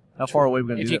from? How far away are we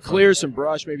going to do that? If you clear some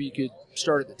brush, maybe you could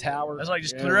start at the tower. That's like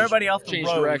just clear everybody off the change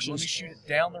road. directions. Let me shoot it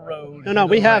down the road.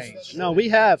 We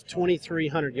have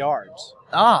 2,300 yards.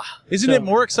 Isn't it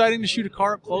more exciting to shoot a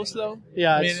car up close though?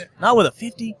 Yeah, not with a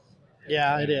 50.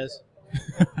 Yeah, it is.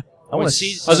 I want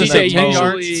CJ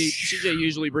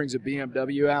usually brings a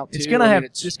BMW out too. It's gonna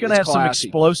have some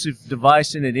explosive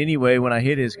device in it anyway. When I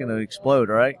hit it, it's gonna explode,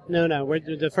 right? No.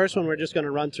 The first one we're just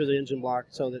gonna run through the engine block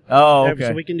so that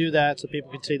so we can do that so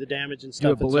people can see the damage and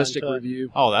stuff. Do a ballistic review.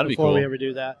 Oh, that'd be cool. Before we ever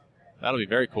do that. That'll be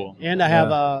very cool. And I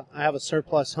have a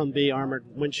surplus Humvee armored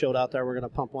windshield out there. We're gonna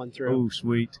pump one through. Oh,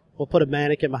 sweet. We'll put a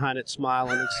mannequin behind it,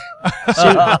 smiling.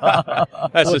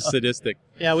 That's just sadistic.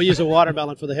 Yeah, we use a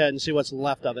watermelon for the head and see what's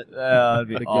left of it. That'd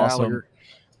be awesome. Gallagher.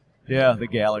 Yeah, the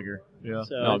Gallagher. Yeah.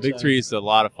 So No, Big Three is a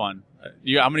lot of fun.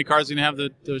 How many cars are you going to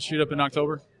have to shoot up in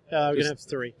October? we're gonna have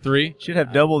 3. 3? Should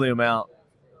have double the amount.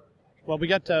 Well, we're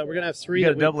gonna have 3. You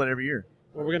got to double it every year.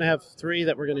 Well, we're gonna have 3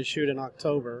 that we're gonna shoot in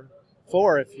October.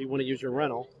 4 if you want to use your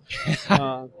rental.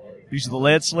 Use the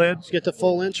lead sled. Just get the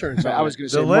full insurance. I was going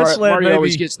to say, lead sled Marty maybe,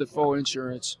 always gets the full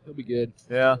insurance. He'll be good.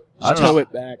 Yeah. Just tow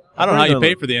it back. I don't know how you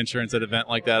pay for the insurance at an event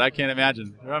like that. I can't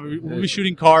imagine. We'll be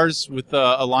shooting cars with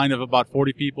a line of about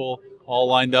 40 people, all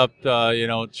lined up,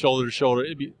 shoulder to shoulder.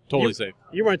 It'd be totally safe.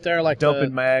 You weren't there like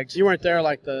Dumping mags. You weren't there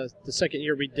like the second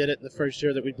year we did it. The first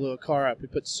year that we blew a car up, we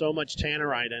put so much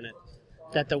tannerite in it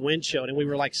that the windshield, and we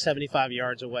were like 75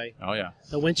 yards away. Oh yeah.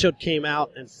 The windshield came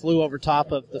out and flew over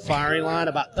top of the firing line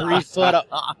about 3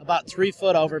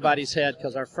 foot over everybody's head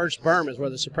because our first berm is where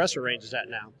the suppressor range is at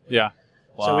now. Yeah.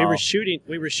 Wow. So we were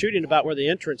shooting about where the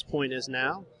entrance point is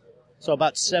now. So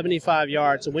about 75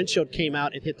 yards, the windshield came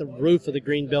out and hit the roof of the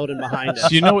green building behind us. So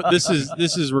you know what this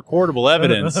is recordable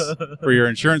evidence for your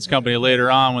insurance company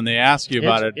later on when they ask you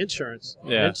about it. Insurance.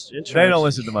 Yeah. Insurance. They don't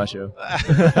listen to my show.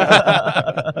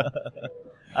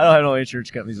 I don't have no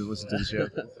insurance companies that listen to the show.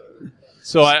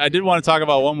 So I did want to talk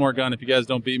about one more gun if you guys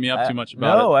don't beat me up too much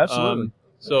about it. No, absolutely.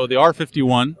 So the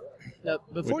R51. Now,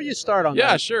 before you start on that.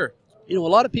 Yeah, sure. A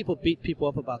lot of people beat people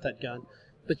up about that gun.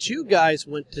 But you guys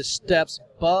went to steps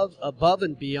above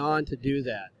and beyond to do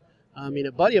that. I mean,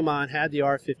 a buddy of mine had the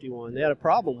R51. They had a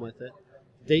problem with it.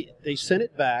 They sent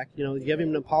it back. They gave him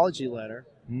an apology letter,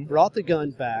 brought the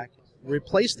gun back,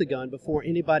 replaced the gun before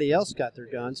anybody else got their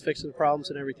guns, fixing the problems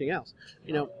and everything else.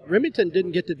 Remington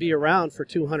didn't get to be around for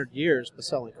 200 years but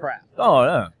selling crap.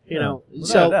 Oh, yeah.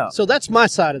 So that's my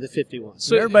side of the 51.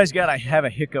 So everybody's got to have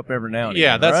a hiccup every now and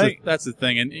Yeah, again, that's the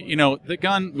thing. And, the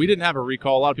gun, we didn't have a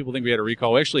recall. A lot of people think we had a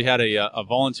recall. We actually had a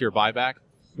volunteer buyback.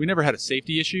 We never had a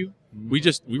safety issue. We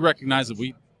recognized that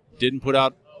we didn't put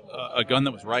out a gun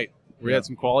that was right. We had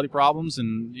some quality problems,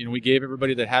 and, we gave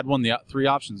everybody that had one the 3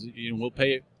 options.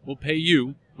 We'll pay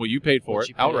you what you paid for it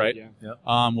outright.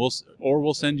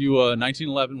 We'll send you a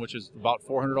 1911, which is about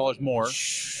 $400 more.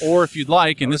 Or if you'd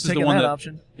like, and this is the one that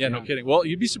option. Yeah, no kidding. Well,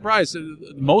 you'd be surprised.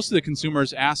 Most of the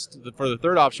consumers asked for the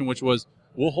third option, which was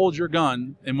we'll hold your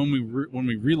gun, and when we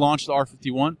relaunch the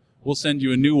R51, we'll send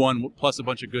you a new one plus a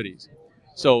bunch of goodies.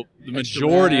 So the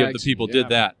majority of the people did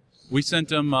that. We sent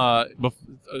them. It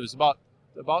was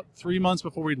about 3 months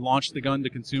before we launched the gun to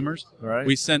consumers. Right.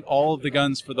 We sent all of the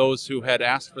guns for those who had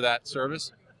asked for that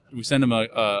service. We sent them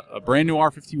a brand new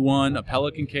R51, a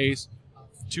Pelican case,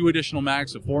 2 additional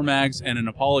mags, so 4 mags, and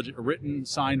a written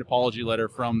signed apology letter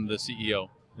from the CEO.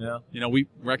 Yeah. We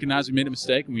recognized we made a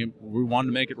mistake, and we wanted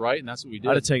to make it right, and that's what we did.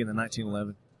 I'd have taken the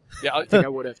 1911. Yeah, I think I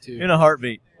would have too. In a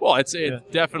heartbeat. Well, it's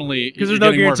definitely because there's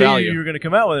no guarantee you were going to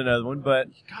come out with another one. But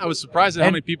I was surprised at how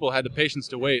many people had the patience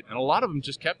to wait, and a lot of them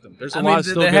just kept them. There's a lot of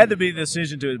still. There had to be the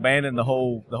decision to abandon the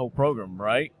whole program,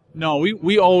 right? No,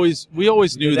 we always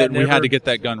knew that we had to get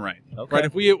that gun right. Okay.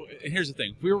 Right. Here's the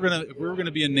thing: if we were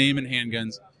gonna be a name in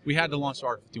handguns, we had to launch the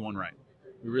R51 right.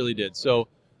 We really did. So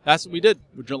that's what we did.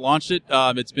 We launched it.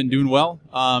 It's been doing well.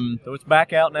 So it's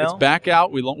back out now? It's back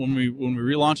out. When we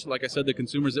relaunched it, like I said, the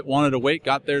consumers that wanted to wait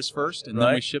got theirs first, and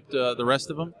then we shipped the rest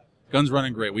of them. Gun's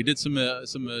running great. We did some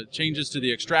changes to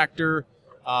the extractor,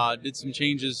 did some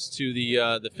changes to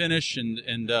the finish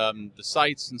and the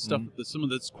sights and stuff. Some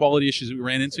of the quality issues that we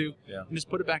ran into, and just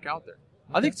put it back out there.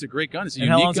 I think it's a great gun. It's a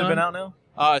unique gun. How long has it been out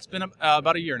now? It's been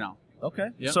about a year now. Okay.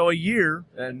 Yep. So a year,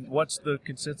 and what's the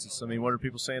consensus? I mean, what are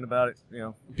people saying about it?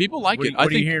 People like it. What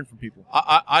are you hearing from people?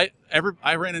 I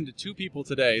ran into 2 people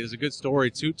today. There's a good story.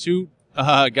 Two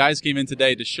guys came in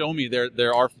today to show me their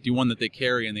R51 that they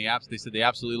carry, and they said they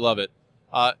absolutely love it.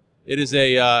 It is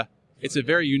it's a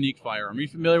very unique firearm. Are you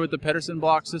familiar with the Pedersen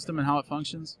block system and how it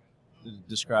functions?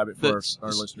 Describe it for our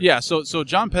listeners. Yeah. So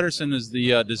John Pedersen is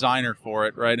the designer for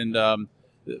it, right? And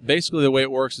basically the way it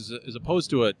works is as opposed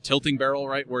to a tilting barrel,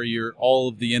 right, where all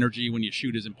of the energy when you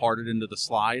shoot is imparted into the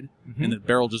slide, and the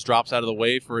barrel just drops out of the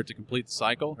way for it to complete the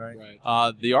cycle. Right.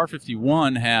 The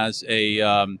R51 has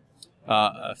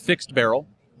a fixed barrel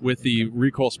with the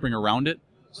recoil spring around it.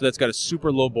 So that's got a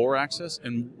super low bore axis,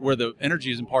 and where the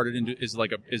energy is imparted into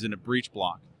is in a breech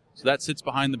block. So that sits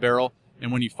behind the barrel,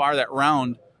 and when you fire that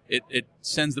round, it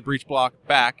sends the breech block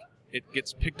back. It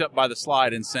gets picked up by the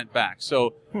slide and sent back.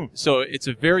 So it's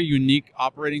a very unique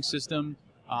operating system.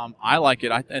 I like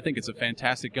it. I think it's a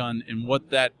fantastic gun, and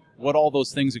what all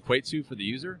those things equate to for the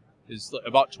user is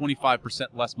about 25%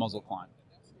 less muzzle climb.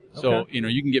 So Okay.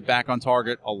 you can get back on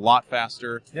target a lot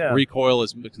faster. Yeah. Recoil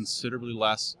is considerably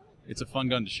less. It's a fun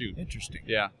gun to shoot. Interesting.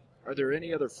 Yeah. Are there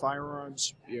any other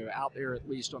firearms out there, at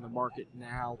least on the market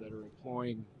now, that are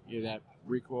employing that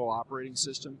recoil operating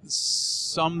system?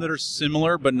 Some that are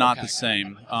similar, but not Okay. the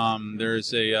same.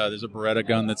 There's a Beretta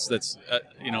gun that's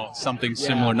something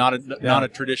similar, not a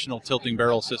traditional tilting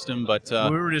barrel system, but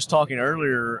we were just talking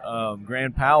earlier.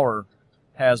 Grand Power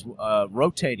has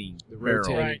rotating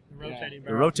barrel, Right, rotating the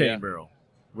barrel. rotating barrel,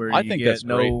 where I you think get that's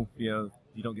great. you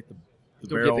don't get the Don't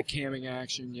barrel. get the camming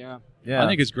action, yeah. Yeah, I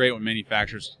think it's great when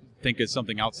manufacturers think of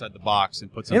something outside the box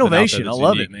and put something innovation. out I there that's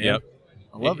love unique. it, man. Yep.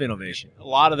 I love innovation. A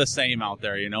lot of the same out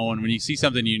there, and when you see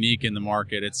something unique in the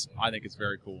market, I think it's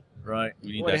very cool. Right.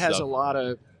 We need Well, that it has stuff.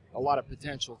 a lot of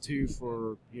potential too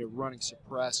for running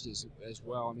suppressed as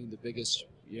well. I mean, the biggest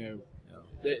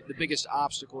the biggest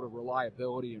obstacle to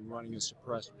reliability in running a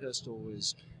suppressed pistol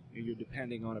is you're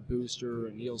depending on a booster,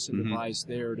 a Nielsen Mhm. device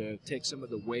there to take some of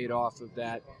the weight off of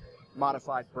that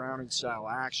modified Browning style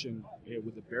action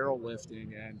with the barrel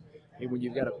lifting, and when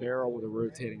you've got a barrel with a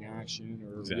rotating action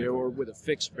or Exactly. or with a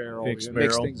fixed barrel, Fixed it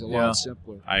makes barrel, things a yeah. lot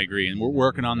simpler. I agree, and we're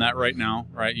working on that right now.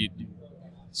 Right,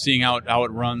 seeing how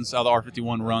it runs, how the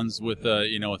R51 runs with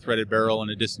a threaded barrel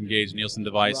and a disengaged Nielsen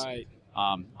device. Right.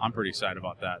 I'm pretty excited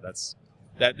about that.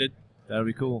 That'd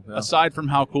be cool. Yeah. Aside from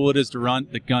how cool it is to run,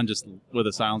 the gun just with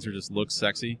a silencer just looks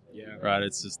sexy. Yeah. Right,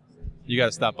 it's just you got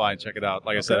to stop by and check it out.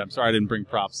 Like I said, I'm sorry I didn't bring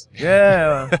props.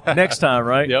 Yeah, next time,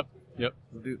 right? Yep.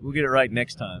 We'll get it right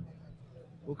next time.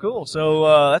 Well, cool.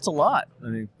 So that's a lot. I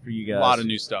mean, for you guys. A lot of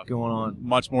new stuff going on.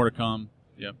 Much more to come.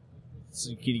 Yep.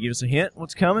 So can you give us a hint?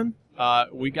 What's coming?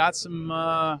 We got some.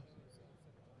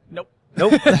 Nope.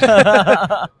 Nope.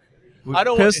 I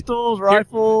don't- pistols,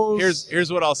 rifles.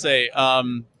 Here's what I'll say.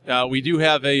 We do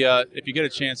have if you get a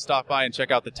chance, stop by and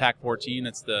check out the TAC 14.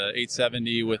 It's the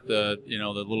 870 with the the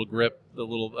little grip, the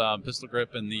little pistol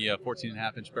grip, and the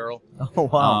 14.5-inch barrel. Oh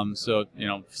wow. So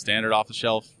standard off the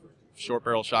shelf short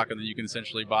barrel shotgun that you can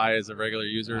essentially buy as a regular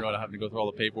user without having to go through all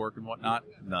the paperwork and whatnot.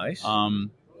 Nice.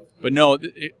 But no,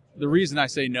 the reason I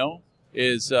say no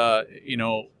is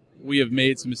we have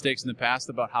made some mistakes in the past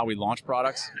about how we launch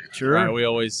products. Sure. Right? We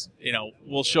always,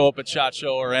 we'll show up at SHOT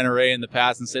Show or NRA in the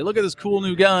past and say, look at this cool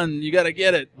new gun. You got to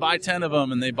get it. Buy 10 of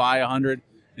them. And they buy 100.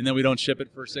 And then we don't ship it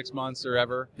for 6 months or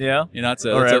ever. Yeah.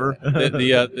 Ever.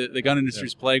 The gun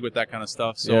industry's plagued with that kind of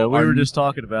stuff. So yeah, we were just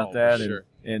talking about Oh, that, for sure.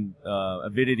 and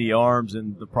Avidity Arms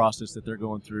and the process that they're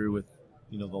going through with,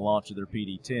 the launch of their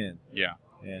PD10, Yeah,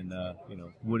 and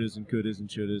wouldas and couldas and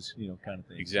shouldas, kind of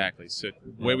thing. exactly. So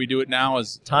the way we do it now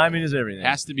is Timing is everything. it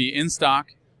has to be in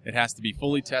stock. It has to be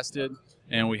fully tested.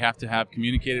 And we have to have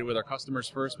communicated with our customers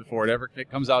first before it ever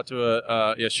comes out to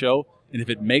a show. And if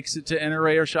it makes it to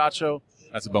NRA or SHOT Show,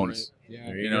 that's a bonus. Yeah.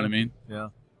 There You know what I mean? Yeah.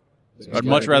 I'd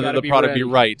much rather gotta the be product be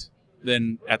ready. right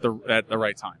than at the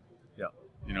right time. Yeah.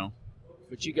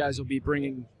 But you guys will be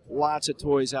bringing lots of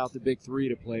toys out the Big Three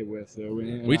to play with.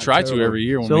 In We try to October. every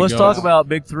year when So we let's go. talk about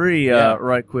Big Three Yeah.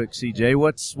 right quick, CJ.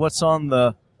 What's on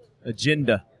the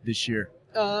agenda this year?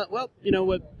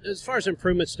 As far as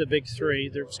improvements to Big Three,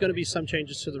 there's going to be some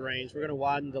changes to the range. We're going to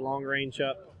widen the long range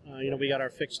up. We got our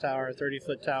fixed tower, a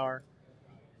 30-foot tower.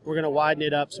 We're going to widen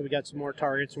it up so we got some more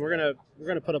targets, and we're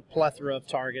going to put a plethora of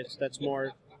targets. That's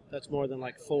more than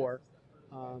like 4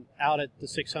 out at the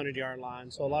 600-yard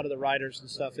line. So a lot of the riders and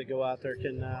stuff that go out there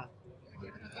can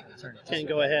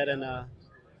go ahead and. A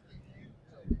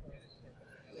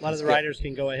lot of the riders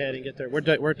can go ahead and get there.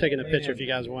 We're taking a picture if you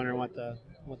guys are wondering what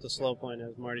the slow point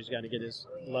is. Marty's got to get his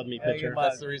love me picture.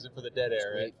 That's the reason for the dead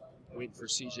air, right? Waiting for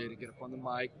CJ to get up on the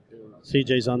mic.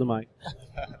 CJ's on the mic.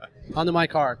 On the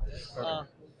mic hard.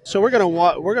 So we're gonna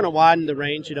widen the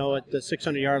range, at the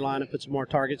 600-yard line and put some more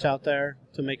targets out there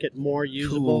to make it more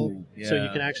usable, Cool. so you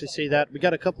Yeah. can actually see that. We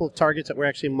got a couple of targets that we're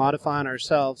actually modifying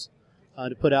ourselves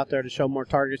to put out there to show more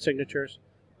target signatures.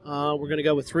 We're gonna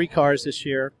go with 3 cars this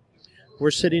year.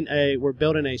 We're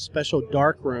building a special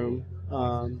dark room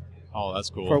Oh, that's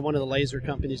cool. for one of the laser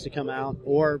companies to come out,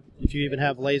 or if you even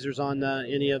have lasers on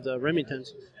any of the Remingtons,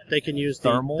 they can use the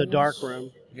Thermals? dark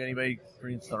room. You got anybody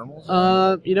bringing thermals?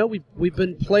 We've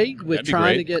been plagued with That'd be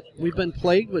trying to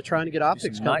great. get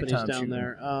optics some companies nighttime down shooting.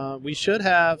 there. We should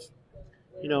have,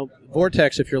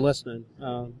 Vortex, if you're listening.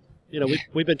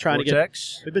 we've been trying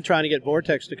Vortex? we've been trying to get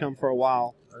Vortex to come for a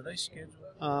while. Are they scheduled?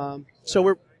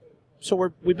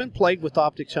 We've been plagued with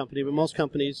optics company, but most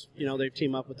companies, they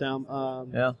team up with them.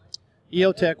 Yeah.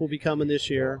 EOTech will be coming this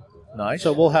year. Nice.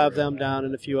 So we'll have them down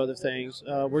and a few other things.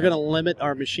 We're going to limit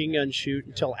our machine gun shoot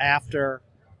until after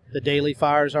the daily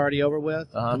fire is already over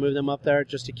with. To move them up there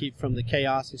just to keep from the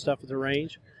chaos and stuff with the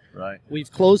range. Right. We've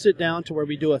closed it down to where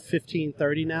we do a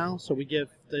 15-30 now, so we give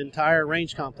the entire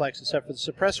range complex, except for the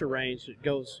suppressor range, it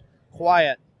goes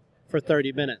quiet for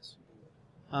 30 minutes.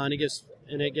 And it gives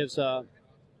the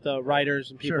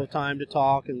writers and people time to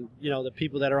talk, and the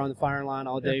people that are on the firing line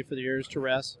all day for the ears to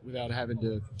rest without having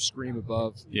to scream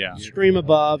above. Yeah, scream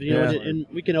above. And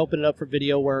we can open it up for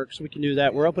video work, so we can do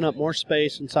that. We're opening up more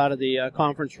space inside of the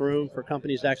conference room for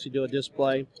companies to actually do a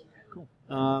display. Cool.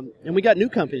 And we got new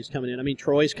companies coming in. I mean,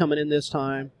 Troy's coming in this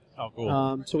time. Oh,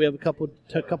 cool. So we have a couple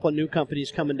of new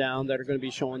companies coming down that are going to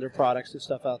be showing their products and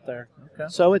stuff out there. Okay.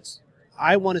 So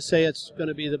I want to say it's going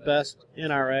to be the best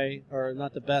NRA, or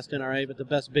not the best NRA, but the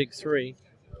best Big Three.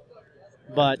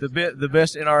 But the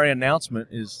best NRA announcement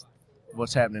is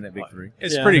what's happening at Big Three.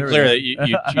 It's pretty clear that you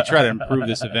try to improve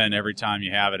this event every time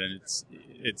you have it, and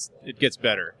it gets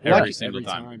better every single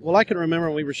time. Well, I can remember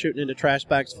when we were shooting into trash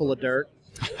bags full of dirt,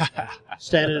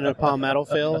 standing in a palmetto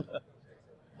field.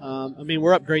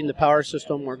 We're upgrading the power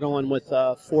system. We're going with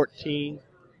 14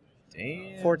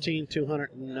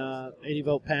 280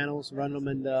 volt panels, running them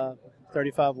in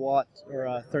 35 watt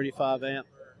or 35 amp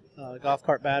golf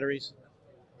cart batteries.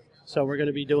 So we're going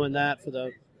to be doing that for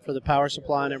the power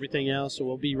supply and everything else. So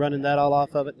we'll be running that all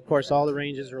off of it. Of course, all the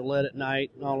ranges are lit at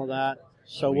night and all of that.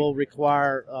 So we'll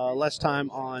require less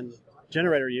time on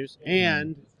generator use.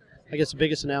 And I guess the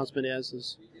biggest announcement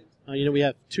is we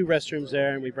have 2 restrooms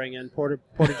there, and we bring in porta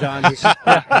johns.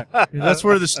 That's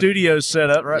where the studio's set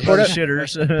up, right by the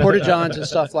shitters. Porta johns and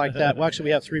stuff like that. Well, actually,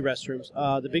 we have 3 restrooms.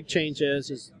 The big change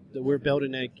is that we're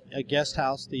building a guest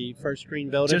house, the first green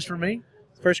building. Just for me?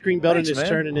 First green building Thanks, is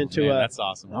turning into that's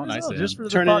awesome. How nice! Just for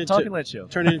the Talking Lead show.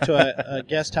 Turning into a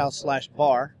guest house /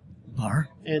 bar. Bar.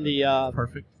 And the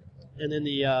perfect. And then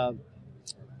the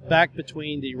back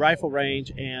between the rifle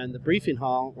range and the briefing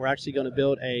hall, we're actually going to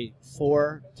build a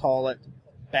 4-toilet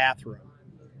bathroom.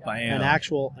 Bam. An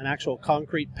actual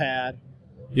concrete pad.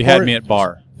 You had me at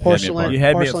bar. Porcelain. You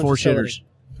had me at 4 facility.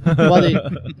 shitters. Well,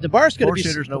 the bar's going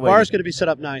to be set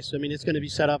up nice. I mean, it's going to be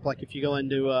set up like if you go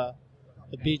into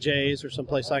the BJ's or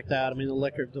someplace like that. I mean, the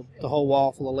liquor, the whole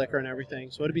wall full of liquor and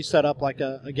everything. So it'll be set up like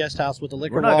a guest house with a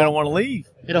liquor wall. We're not going to want to leave.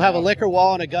 It'll have a liquor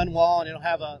wall and a gun wall, and it'll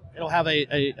have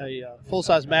a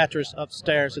full-size mattress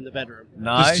upstairs in the bedroom.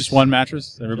 Nice. Just one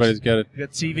mattress. Everybody's got it.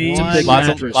 Got TV.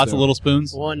 Lots of little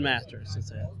spoons. One mattress.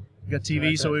 That's it. Got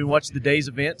TV, so we watch the day's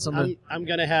events. I'm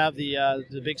going to have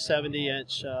the big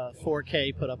 70-inch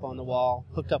 4K put up on the wall,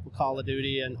 hooked up with Call of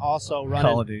Duty, and also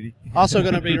running. Call of Duty. Also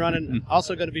going to be running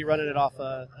it off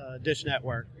Dish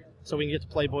Network, so we can get the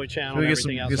Playboy channel and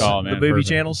everything else. The booby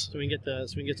channels. So we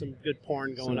can get some good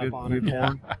porn going up on it.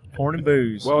 Porn and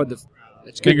booze. Well,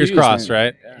 it's fingers crossed,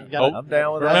 right? I'm down with that.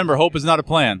 Remember, hope is not a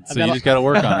plan, so you just got to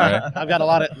work on it. Right? I've got a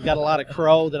lot of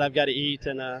crow that I've got to eat,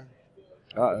 and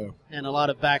and a lot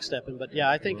of backstepping. But yeah,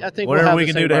 I think whatever we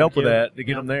can do to help with that to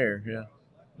get them there. Yeah.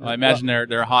 Well, I imagine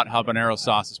their hot habanero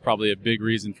sauce is probably a big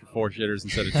reason for 4 shitters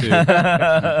instead of 2.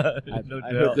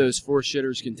 I hope those 4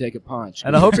 shitters can take a punch.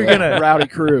 And I hope you're gonna rowdy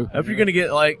crew. I hope you're gonna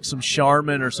get like some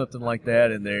Charmin or something like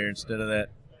that in there instead of that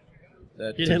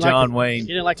John Wayne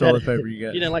toilet paper you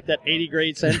got. You didn't like that 80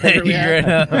 grade sandpaper we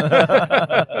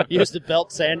had? You used the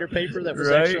belt sander paper that was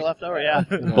extra left over. Yeah.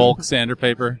 Bulk sander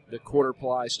paper. The quarter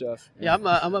ply stuff. Yeah,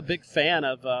 I'm a big fan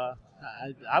of.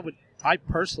 I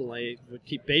personally would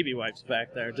keep baby wipes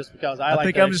back there just because I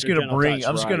think I'm just gonna bring.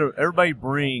 I'm just gonna everybody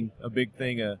bring a big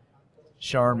thing of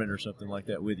Charmin or something like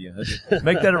that with you.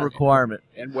 Make that a requirement.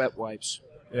 And wet wipes.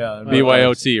 Yeah.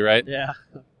 BYOT, right? Yeah.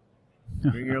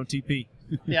 Bring your own TP.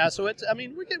 Yeah, so it's. I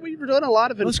mean, we're doing a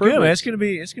lot of improvements. That's good,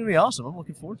 man. It's gonna be awesome. I'm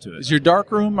looking forward to it. Is your dark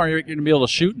room? Are you going to be able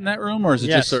to shoot in that room, or is it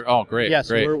just? Oh, great. Yes,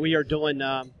 great. we are doing.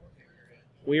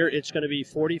 It's going to be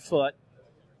 40 foot.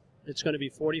 It's going to be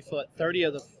 40 foot. 30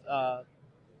 of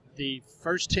the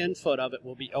first 10 foot of it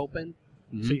will be open,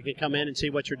 so you can come in and see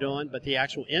what you're doing. But the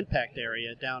actual impact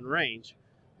area downrange,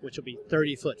 which will be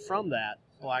 30 foot from that,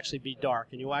 will actually be dark,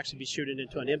 and you'll actually be shooting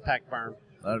into an impact berm.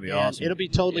 That'd be awesome. It'll be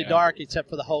totally dark except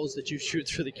for the holes that you shoot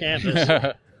through the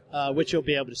canvas, which you'll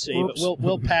be able to see. Oops. But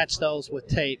we'll patch those with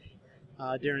tape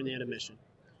during the intermission.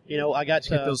 I got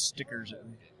get those stickers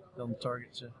on the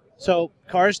targets. Yeah. So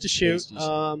cars to shoot.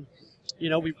 We're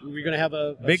going to have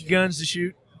big guns to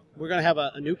shoot. We're going to have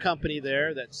a new company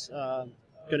there that's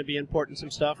going to be importing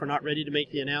some stuff. We're not ready to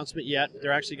make the announcement yet.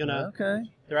 They're actually going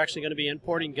to be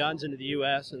importing guns into the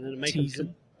U.S. and then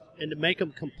to make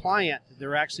them compliant,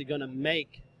 they're actually going to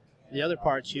make the other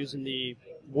parts using the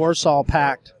Warsaw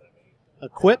Pact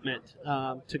equipment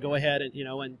to go ahead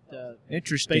and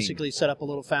basically set up a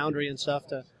little foundry and stuff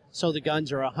so the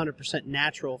guns are 100%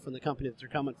 natural from the company that they're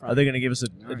coming from. Are they going to give us a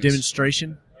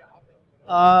demonstration?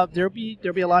 There'll be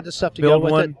a lot of stuff to go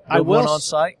with it. Build one on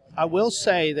site. I will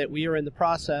say that we are in the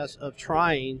process of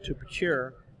trying to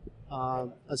procure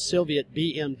a Soviet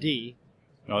BMD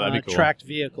tracked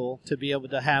vehicle to be able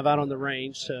to have out on the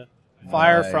range to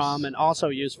fire from and also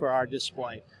use for our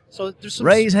display. So there's some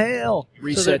raise hell,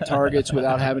 reset targets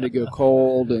without having to go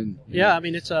cold, and I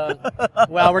mean it's we're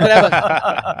gonna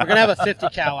have a 50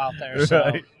 cal out there, so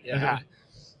right. yeah,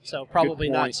 so probably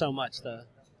not so much the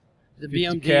 50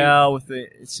 BMD cal with the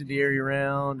incendiary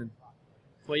round. And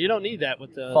well, you don't need that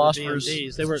with the phosphorus.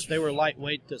 BMDs. They were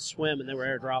lightweight to swim and they were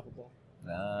airdroppable.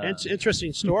 It's an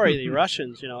interesting story. The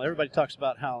Russians, everybody talks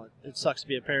about how it sucks to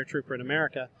be a paratrooper in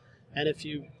America, and if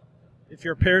you're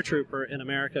a paratrooper in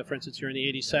America, for instance, you're in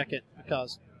the 82nd,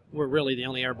 because we're really the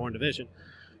only airborne division.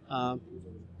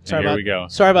 Sorry about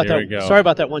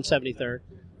that 173rd.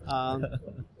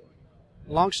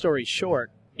 Long story short,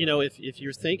 if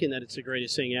you're thinking that it's the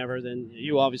greatest thing ever, then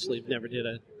you obviously never did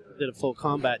a full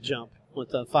combat jump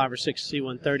with 5 or 6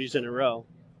 C-130s in a row.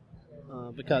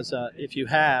 Because if you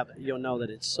have, you'll know that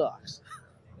it sucks.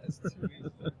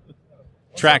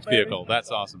 Tracked vehicle,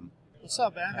 that's awesome. What's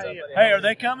up, man? Hey, are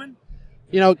they coming?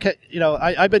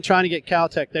 I've been trying to get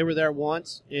Caltech. They were there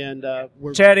once, and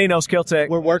Chad Enos, Caltech.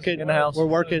 We're working in the house.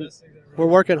 We're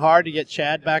working hard to get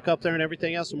Chad back up there and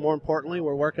everything else. And more importantly,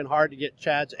 we're working hard to get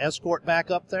Chad's escort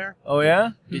back up there. Oh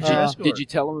yeah? Did you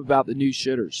tell him about the new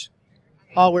shitters?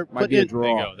 Oh, we're Might be a draw.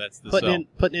 There you go. That's the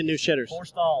putting in new shitters. 4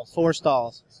 stalls. 4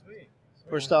 stalls. Sweet.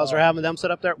 4 stalls. We're having them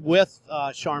set up there with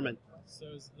Charmin. So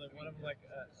is one of them like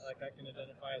I can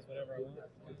identify as whatever I want?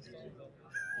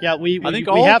 Yeah, we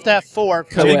all- have to have 4.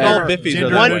 I think all Biffies are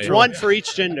that way. One for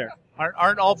each gender.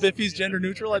 Aren't all Biffies gender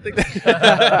neutral? I think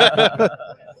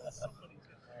that.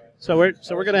 So we're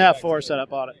going to have 4 set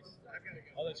up on it.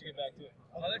 I'll let you get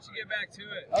back to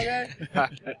it.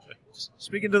 Okay.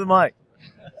 Speaking to the mic.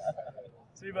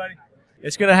 See you, buddy.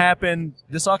 It's going to happen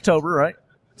this October, right?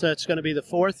 So it's going to be the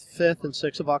 4th, 5th, and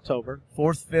 6th of October.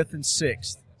 4th, 5th, and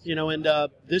 6th. And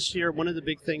this year, one of the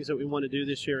big things that we want to do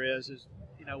this year is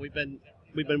we've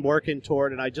been working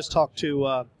toward, and I just talked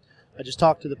to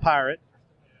the pirate.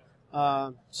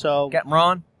 So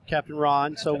Captain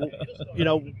Ron. So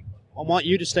I want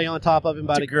you to stay on top of him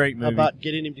about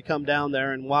getting him to come down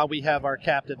there. And while we have our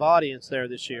captive audience there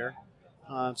this year,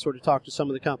 sort of talk to some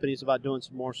of the companies about doing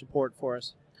some more support for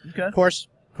us. Okay. Of course,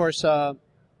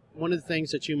 one of the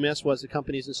things that you missed was the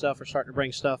companies and stuff are starting to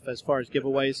bring stuff as far as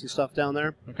giveaways and stuff down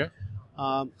there. Okay.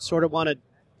 Sort of want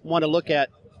to look at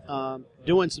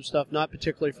doing some stuff, not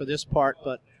particularly for this part,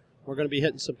 but we're going to be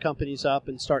hitting some companies up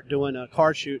and start doing a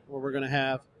car shoot where we're going to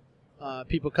have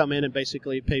people come in and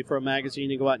basically pay for a magazine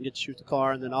and go out and get to shoot the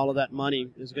car, and then all of that money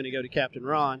is going to go to Captain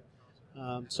Ron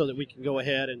so that we can go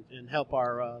ahead and help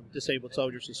our disabled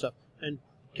soldiers and stuff. And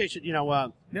in case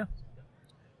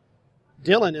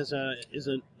Dylan he's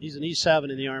an E7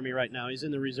 in the Army right now. He's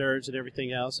in the reserves and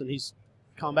everything else, and he's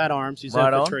combat arms. He's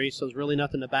infantry, so there's really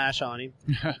nothing to bash on him.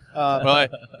 Well,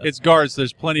 it's guards. So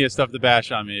there's plenty of stuff to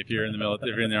bash on me if you're in the military,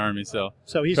 if you're in the Army. So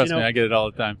he's, trust me, I get it all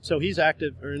the time. So he's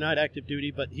active, or not active duty,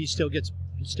 but he still gets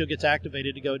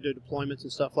activated to go do deployments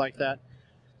and stuff like that.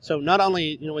 So not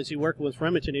only is he working with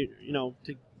Remington,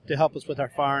 to help us with our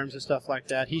firearms and stuff like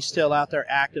that, he's still out there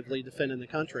actively defending the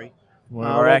country. One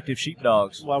of our active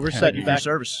sheepdogs. While we're sitting back,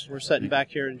 service. We're sitting back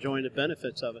here enjoying the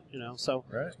benefits of it. So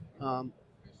right.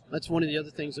 That's one of the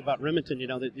other things about Remington.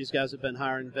 That these guys have been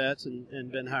hiring vets and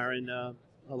been hiring a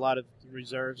lot of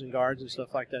reserves and guards and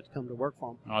stuff like that to come to work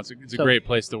for them. Oh, it's a great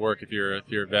place to work if you're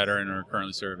a veteran or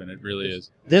currently serving. It really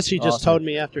is. This he just told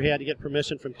me after he had to get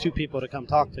permission from 2 people to come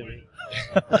talk to me.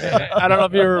 I don't know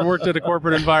if you ever worked at a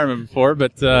corporate environment before,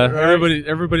 but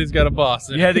everybody's got a boss.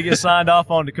 You had to get signed off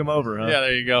on to come over, huh? Yeah,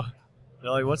 there you go. They're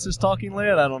like, what's this talking lead?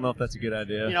 I don't know if that's a good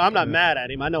idea. I'm not mad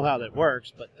at him. I know how that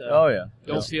works. But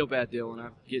don't feel bad, Dylan.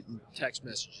 I'm getting text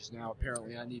messages now.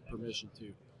 Apparently, I need permission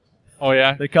to. Oh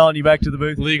yeah, they calling you back to the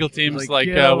booth. Legal team's like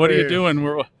what are you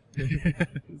doing?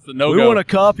 It's a no-go. We want a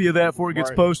copy of that before it gets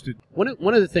posted. One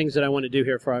of the things that I want to do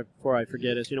here before I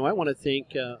forget is, I want to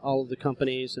thank all of the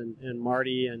companies and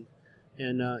Marty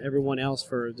and everyone else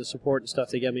for the support and stuff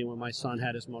they gave me when my son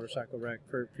had his motorcycle wreck.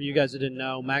 For you guys that didn't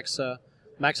know, Max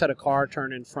had a car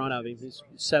turn in front of him. He's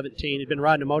 17. He'd been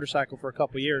riding a motorcycle for a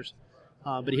couple of years.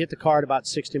 but he hit the car at about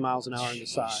 60 miles an hour on the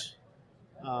side.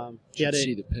 He had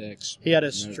see the pics. He had a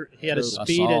I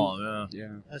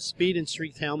speed and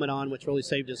streaked helmet on, which really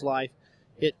saved his life.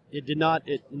 It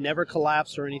never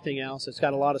collapsed or anything else. It's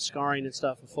got a lot of scarring and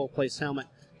stuff. A full place helmet.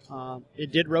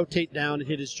 It did rotate down and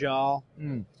hit his jaw.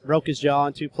 Broke his jaw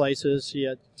in 2 places. He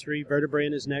had 3 vertebrae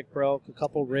in his neck broke, a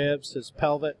couple ribs, his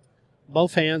pelvic,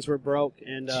 both hands were broke,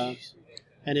 and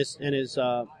his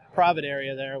private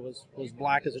area there was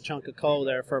black as a chunk of coal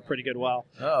there for a pretty good while.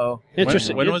 Uh-oh.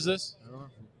 Interesting. When was this?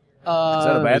 Is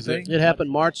that a bad thing? It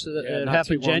happened it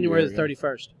happened January the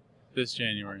 31st. This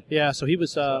January. Yeah, so he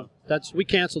was. We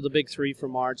canceled the big 3 for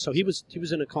March. So he was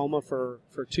in a coma for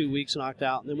 2 weeks, knocked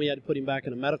out, and then we had to put him back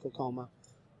in a medical coma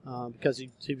because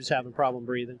he was having problem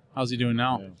breathing. How's he doing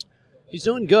now? Yeah. He's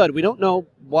doing good. We don't know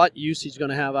what use he's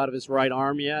going to have out of his right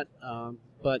arm yet,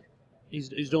 but he's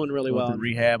doing really well. The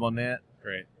rehab on that.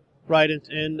 Great. Right,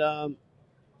 and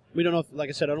we don't know if, like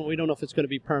I said, we don't know if it's going to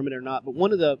be permanent or not. But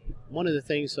one of the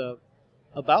things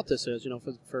about this is,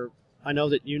 for I know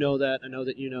that you know that, I know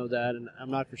that you know that, and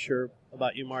I'm not for sure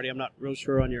about you, Marty. I'm not real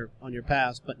sure on your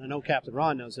past, but I know Captain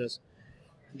Ron knows this.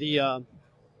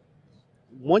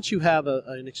 Once you have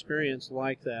an experience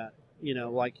like that,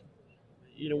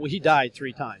 he died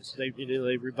 3 times. They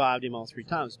revived him all 3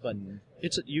 times, but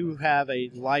you have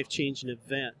a life-changing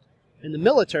event. In the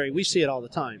military, we see it all the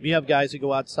time. You have guys who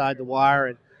go outside the wire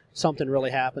and something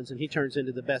really happens, and he turns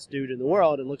into the best dude in the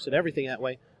world and looks at everything that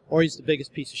way, or he's the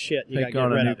biggest piece of shit. And you got to get rid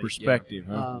of it. Take on a new perspective.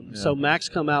 Huh? So Max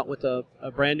come out with a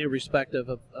brand new perspective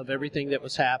of everything that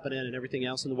was happening and everything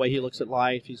else, and the way he looks at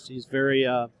life. He's very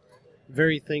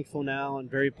very thankful now and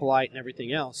very polite and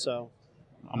everything else. So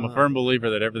I'm a firm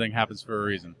believer that everything happens for a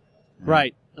reason.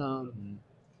 Right.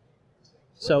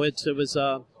 So it was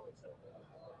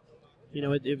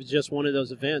it was just one of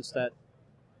those events that,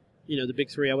 the big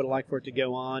 3, I would have liked for it to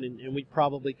go on, and we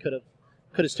probably could have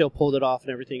still pulled it off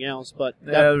and everything else, but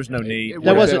there was no need.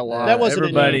 That wasn't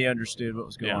Everybody understood what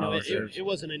was going on. It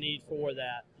wasn't a need for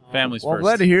that. Families well, first. I'm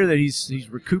glad to hear that he's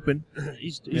recouping.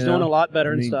 He's doing a lot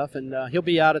better and stuff, and he'll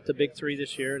be out at the big 3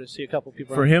 this year to see a couple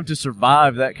people. For him to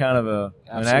survive that kind of an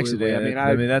Absolutely. accident,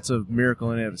 I mean that's a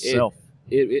miracle in and of itself.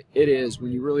 It is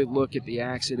when you really look at the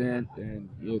accident and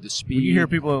the speed. When you hear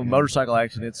people in motorcycle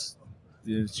accidents,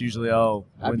 it's usually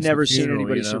I've never seen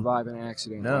anybody survive an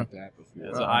accident like that before.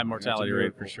 It's a high mortality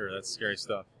rate for sure. That's scary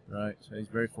stuff. Right. So he's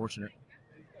very fortunate.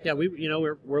 Yeah,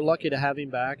 we're lucky to have him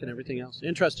back and everything else.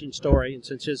 Interesting story, and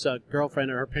since his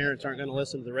girlfriend or her parents aren't going to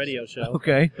listen to the radio show,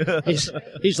 okay,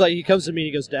 he's like, he comes to me and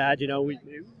he goes, Dad,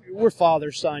 we're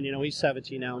father son. He's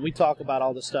 17 now, and we talk about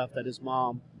all the stuff that his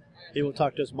mom. He will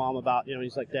talk to his mom about.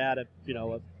 He's like, Dad,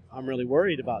 I'm really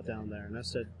worried about down there. And I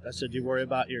said, you worry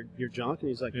about your junk? And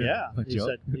he's like, yeah. He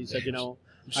said, I'm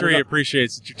sure he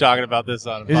appreciates that you're talking about this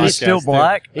on a podcast. Is it still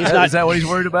black? Is that what he's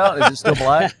worried about? Is it still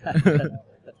black?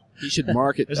 He should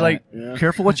market. It's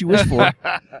careful what you wish for.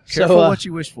 Careful what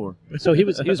you wish for. So he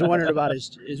was wondering about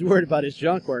worried about his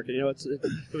junk work, and it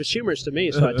was humorous to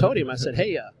me. So I told him, I said,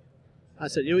 hey,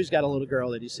 he's got a little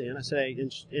girl that he's seeing. I said, hey,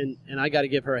 and I got to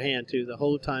give her a hand too. The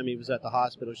whole time he was at the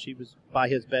hospital, she was by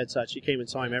his bedside. She came and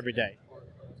saw him every day,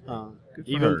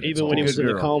 even when he was in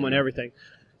the coma and everything.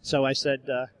 So I said,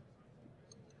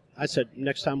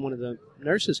 next time one of the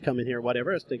nurses come in here, or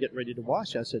whatever, as they get ready to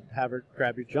wash, I said, have her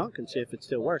grab your junk and see if it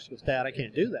still works. She goes, Dad, I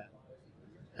can't do that.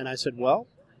 And I said, well,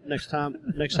 next time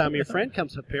your friend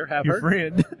comes up here, have her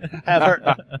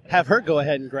go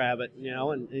ahead and grab it,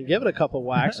 and give it a couple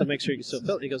whacks and make sure you can still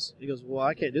feel it. He goes, well,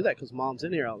 I can't do that because Mom's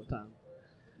in here all the time.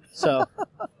 So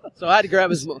I had to grab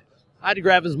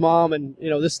his mom, and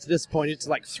this point it's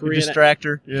like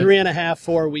 3.5,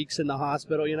 4 weeks in the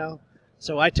hospital,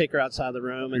 So I take her outside the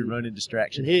room, and you're running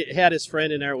distraction. And he had his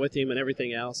friend in there with him and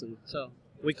everything else, and so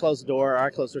we closed the door. Or I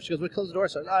closed the door. She goes, "We closed the door."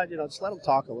 So just let him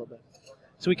talk a little bit.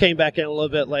 So we came back in a little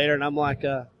bit later, and I'm like,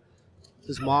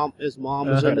 his mom was in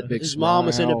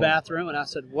the bathroom, and I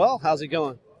said, "Well, how's it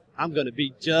going?" "I'm going to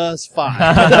be just fine."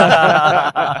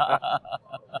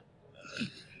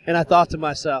 And I thought to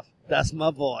myself, "That's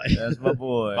my boy." That's my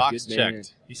boy. Box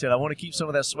checked. He said, "I want to keep some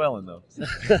of that swelling, though."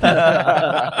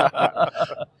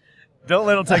 Don't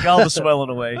let them take all the swelling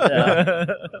away.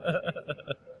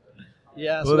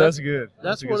 Yeah. Well, that's good.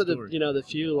 That's one of the the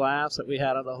few laughs that we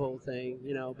had on the whole thing.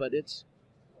 But it's.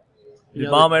 Did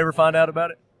Mom ever find out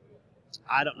about it?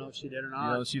 I don't know if she did or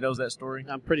not. She knows that story.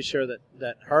 I'm pretty sure that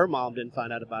her mom didn't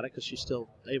find out about it because she's still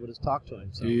able to talk to him.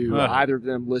 So. Do either of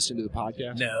them listen to the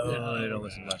podcast? No, they don't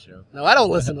listen to my show. No, I don't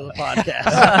listen to the podcast.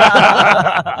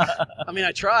 I mean,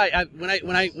 I try.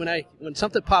 When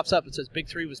something pops up and says Big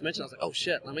 3 was mentioned, I was like, oh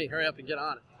shit, let me hurry up and get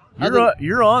on it.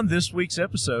 You're on this week's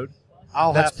episode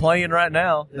that's playing right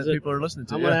now that people are listening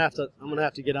to. I'm gonna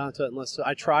have to get onto it unless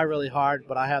I try really hard,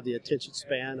 but I have the attention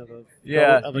span of a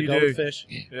you goldfish.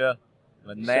 Do. Yeah,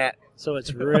 a gnat. So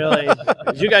it's really,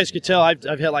 as you guys could tell, I've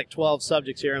hit like 12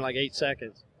 subjects here in like 8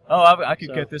 seconds. Oh, I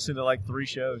could cut this into like 3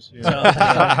 shows.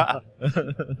 Yeah.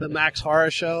 The Max Horror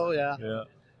Show, yeah.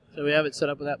 So we have it set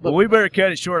up with that. But we better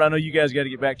cut it short. I know you guys got to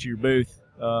get back to your booth.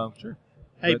 Sure.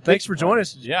 Hey, thanks for joining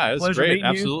us. Yeah, it's great.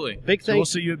 Absolutely. Big thing. So we'll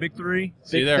see you at Big 3.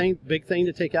 See you there. Big thing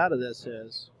to take out of this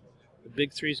is the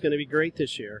Big 3 is going to be great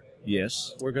this year.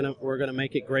 Yes. We're gonna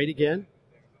make it great again.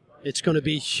 It's going to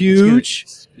be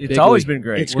huge. It's always been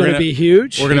great. It's going to be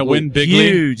huge. We're going to win bigly.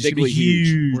 Huge. It's going to be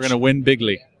huge. We're going to win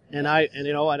bigly. And I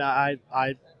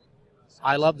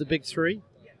love the Big 3.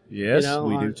 Yes,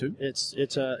 we do too.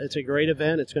 It's a great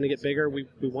event. It's going to get bigger. We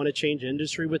want to change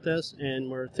industry with this, and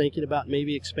we're thinking about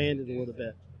maybe expanding a little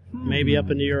bit, maybe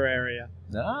up into your area.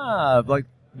 Like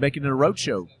making it a road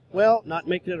show. Well, not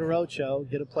making it a road show.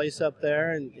 Get a place up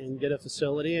there and get a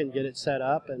facility and get it set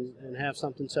up and have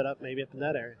something set up maybe up in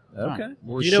that area. Okay.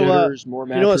 More shitters, more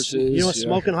mattresses. You know a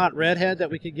smoking hot redhead that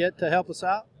we could get to help us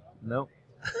out? No.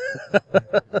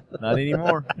 Not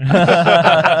anymore.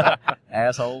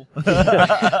 Asshole.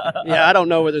 Yeah, I don't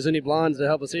know where there's any blondes to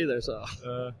help us either. So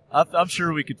I'm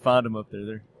sure we could find them up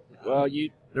there.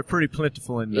 They're pretty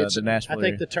plentiful in the Nashville I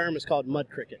think area. the term is called mud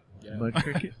cricket. Yeah. Mud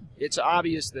cricket. It's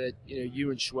obvious that you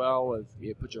and Schwell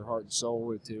have put your heart and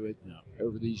soul into it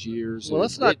over these years. Well,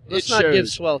 let's not give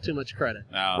Schwell too much credit.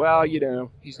 No. Well,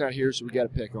 he's not here, so we got to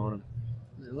pick on him.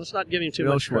 Yeah, let's not give him too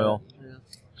much credit. Yeah.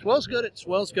 Schwell's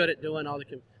good at doing all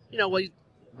the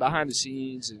behind the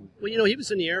scenes he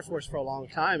was in the Air Force for a long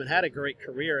time and had a great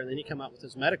career, and then he came out with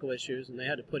his medical issues, and they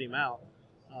had to put him out,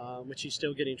 which he's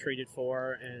still getting treated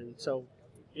for, and so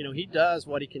he does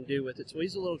what he can do with it. So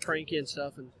he's a little cranky and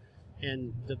stuff,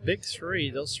 and the Big 3,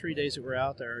 those 3 days that we're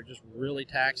out there are just really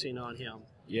taxing on him.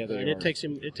 Yeah, and it takes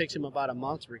him about a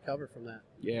month to recover from that.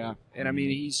 Yeah, and I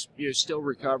mean he's still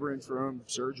recovering from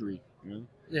surgery.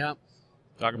 Yeah.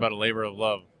 Talk about a labor of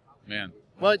love, man.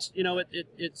 Well, it's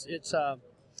it's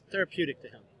therapeutic to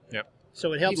him. Yep.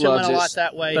 So it helps him out a lot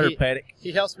that way. Therapeutic.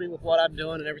 He helps me with what I'm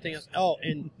doing and everything else. Oh,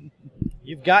 and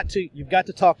you've got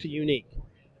to talk to Unique.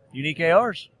 Unique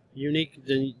ARs.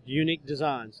 The Unique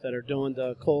Designs that are doing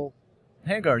the cool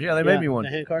handguards. Yeah, they made me one. The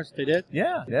handguards, they did.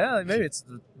 Yeah, they made it. It's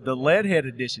the lead head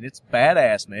edition. It's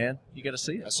badass, man. You got to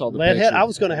see it. I saw the lead picture. head. I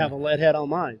was going to have a lead head on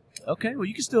mine. Okay, well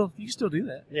you can still do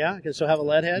that. Yeah, I can still have a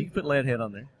lead head. You can put lead head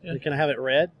on there. Yeah. Can I have it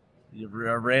red? A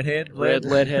red head. Red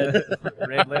lead head.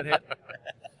 Red lead head.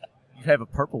 You have a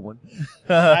purple one.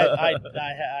 I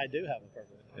do have a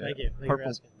purple one. Thank you.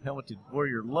 Purple helmet to wear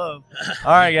your love.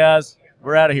 All right, guys,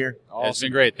 we're out of here. Awesome. It's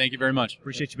been great. Thank you very much.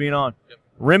 Appreciate you being on. Yep.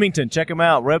 Remington, check them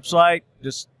out. Website,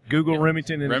 just Google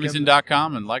Remington. And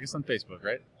Remington.com and like us on Facebook,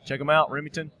 right? Check them out,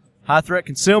 Remington. High Threat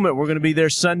Concealment. We're going to be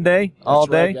there Sunday all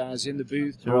day. Right, guys, in the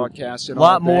booth, broadcasting. A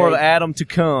lot more of Adam to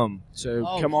come. So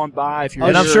come on by if you're.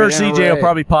 And I'm sure CJ will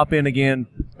probably pop in again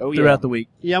throughout the week.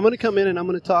 Yeah, I'm going to come in and I'm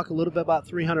going to talk a little bit about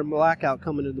 300 Blackout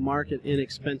coming to the market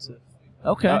inexpensive.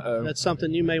 Okay. That's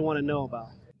something you may want to know about.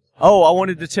 Oh, I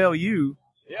wanted to tell you.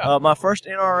 Yeah. My first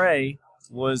NRA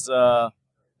was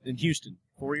in Houston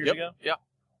 4 years ago. Yeah.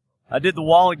 I did the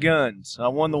Wall of Guns. I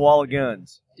won the Wall of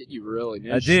Guns. Did you really?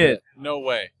 No I did. No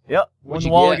way. Yep. Won the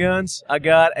Wall of Guns. I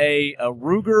got a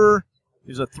Ruger. It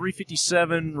was a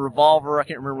 357 revolver. I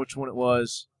can't remember which one it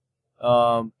was.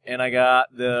 And I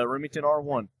got the Remington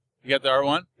R1. You got the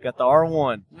R1? Got the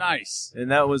R1. Nice.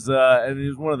 And that was and it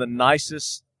was one of the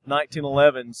nicest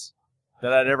 1911s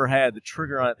that I'd ever had. The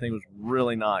trigger on that thing was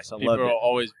really nice. I loved it. People are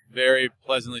always very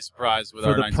pleasantly surprised with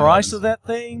our 1911s. For the price of that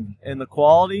thing and the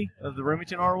quality of the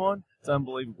Remington R1, it's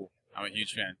unbelievable. I'm a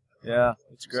huge fan. Yeah,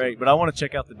 it's great. But I want to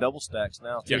check out the double stacks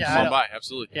now. Yeah, come on by.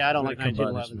 Absolutely. Yeah, I don't like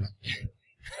 1911s.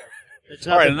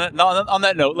 All right, on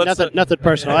that note, let's nothing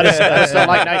personal. I just don't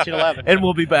like 1911. And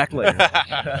we'll be back later.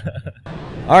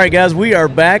 All right, guys, we are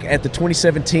back at the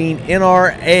 2017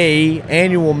 NRA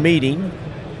annual meeting,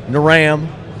 NRAAM,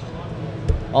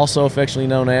 also affectionately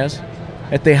known as,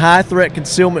 at the High Threat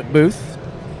Concealment booth,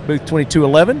 booth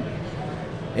 2211.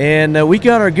 And we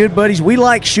got our good buddies. We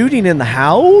like shooting in the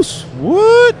house.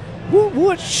 What?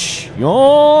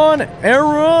 Sean,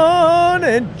 Aaron,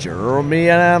 and Jeremy.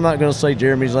 And I'm not going to say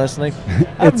Jeremy's last name.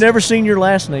 I've never seen your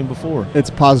last name before. It's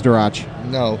Pozderach.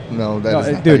 No, that is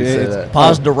not dude, how you say it's that.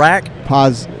 Pozderach?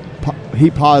 He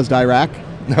paused Iraq?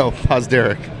 No,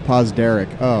 Pozderek.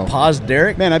 Pozderek. Oh.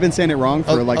 Pozderek? Man, I've been saying it wrong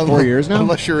for like 4 years now.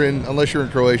 Unless you're in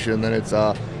Croatia, and then it's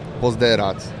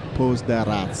Pozderac.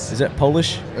 Pozderac. Is that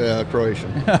Polish?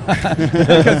 Croatian.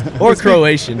 Or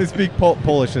Croatian. They speak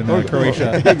Polish in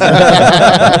Croatia.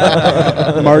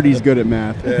 Marty's good at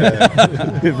math.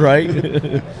 Right?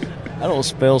 I don't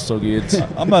spell so good.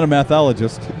 I'm not a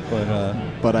mathologist,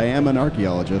 but I am an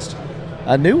archaeologist.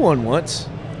 I knew one once.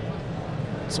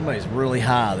 Somebody's really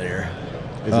high there.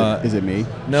 Is it me?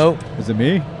 No. Is it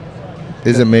me?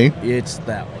 Is it me? It's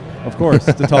that one. Of course,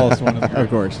 the tallest one. Of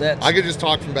course. I could just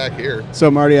talk from back here.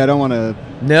 So Marty, I don't want to.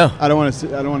 No. I don't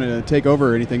want to take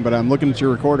over or anything, but I'm looking at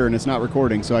your recorder and it's not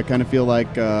recording, so I kind of feel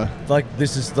like.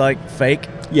 This is like fake.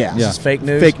 Yeah. This is fake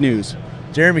news. Fake news.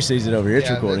 Jeremy sees it over here. It's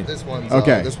recording. This one's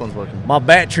okay. This one's working. My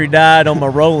battery died on my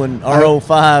Roland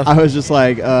R05. I was just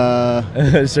like,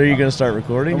 So you're gonna start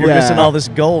recording? You're missing all this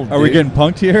gold. Are we getting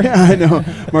punked here? Yeah, I know.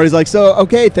 Marty's like, so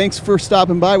okay, thanks for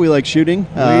stopping by. We like shooting.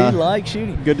 We like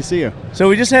shooting. Good to see you. So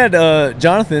we just had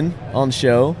Jonathan on the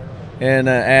show, and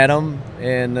Adam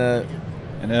and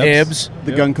Ebbs,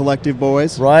 the Gun Collective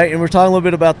boys, right? And we're talking a little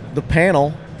bit about the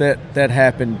panel that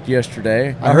happened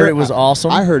yesterday. I heard it was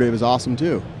awesome. I heard it was awesome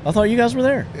too. I thought you guys were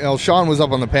there. You know, Sean was up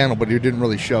on the panel, but he didn't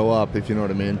really show up, if you know what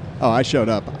I mean. Oh, I showed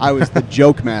up. I was the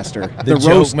joke master. the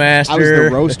joke master. I was the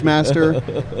roast master.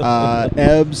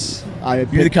 Ebbs.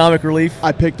 You're the comic relief.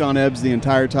 I picked on Ebbs the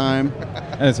entire time.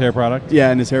 And his hair product.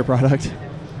 Yeah, and his hair product.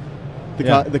 The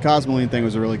Cosmoline thing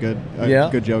was a really good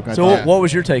joke. I thought. What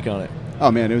was your take on it?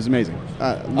 Oh man, it was amazing.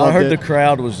 I heard the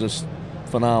crowd was just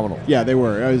phenomenal. Yeah, they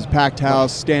were. It was packed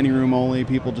house, standing room only.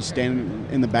 People just standing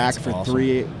in the back for awesome.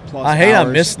 3+ hours. I hate I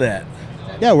missed that.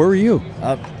 Yeah, where were you?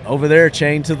 Over there,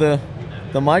 chained to the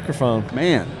microphone.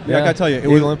 Man, yeah, I gotta tell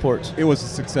you, Imports. It was a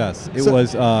success.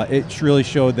 It really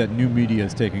showed that new media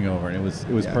is taking over, and it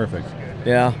was perfect.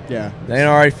 Yeah. The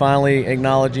NRA finally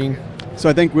acknowledging. So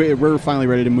I think we're finally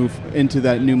ready to move into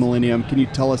that new millennium. Can you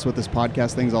tell us what this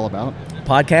podcast thing's all about?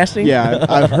 Podcasting? Yeah,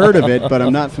 I've heard of it, but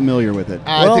I'm not familiar with it.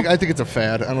 I think it's a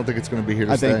fad. I don't think it's going to be here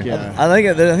to stay. I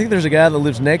think there's a guy that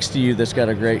lives next to you that's got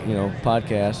a great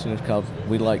podcast. It's called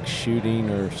We Like Shooting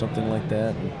or something like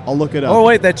that. I'll look it up. Oh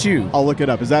wait, that's you. I'll look it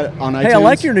up. Is that on iTunes? Hey, I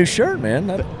like your new shirt, man.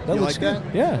 That you looks like good.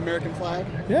 that? Yeah. American flag.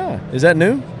 Yeah. Is that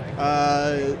new?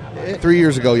 3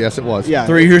 years ago, yes, it was. Yeah.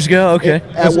 3 years ago? Okay.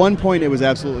 At one point, it was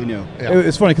absolutely new. Yeah.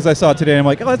 It's funny because I saw it today and I'm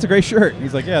like, oh, that's a great shirt. And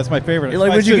he's like, yeah, it's my favorite. You're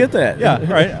like, where'd you get that? Yeah,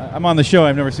 right. I'm on the show.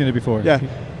 I've never seen it before. Yeah.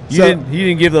 You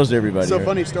didn't give those to everybody. So right?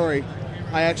 Funny story.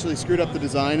 I actually screwed up the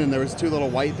design, and there was 2 little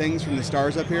white things from the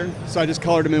stars up here. So I just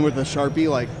colored them in with a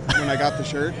Sharpie, like when I got the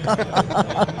shirt.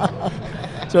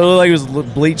 So it looked like it was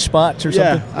bleach spots or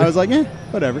something? Yeah. I was like,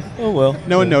 whatever. Oh, well.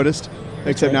 No one noticed.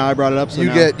 Except now I brought it up. So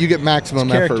you get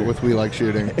maximum effort with We Like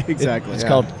Shooting. Exactly. It's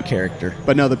called character.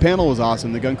 But no, the panel was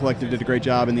awesome. The Gun Collective did a great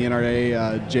job, and the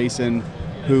NRA, Jason,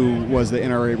 who was the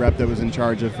NRA rep that was in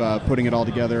charge of putting it all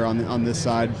together on this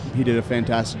side, he did a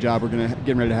fantastic job. We're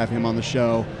getting ready to have him on the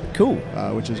show. Cool.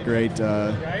 Which is great.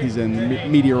 He's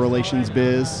in media relations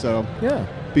biz, so yeah.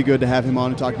 Be good to have him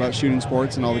on and talk about shooting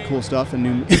sports and all the cool stuff and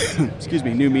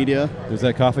new media. There's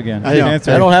that cough again. I know. I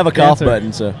don't have a cough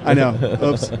button, so I know.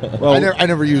 Oops. Well, I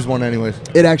never use one anyways.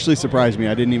 It actually surprised me.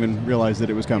 I didn't even realize that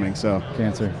it was coming. So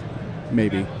cancer,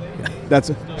 maybe.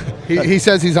 That's. He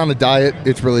says he's on a diet.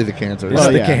 It's really the cancer. It's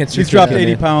the cancer. He's dropped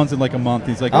 80 pounds in like a month.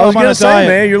 He's like, I was I'm on gonna a say, diet.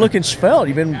 man, you're looking svelte.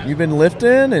 You've been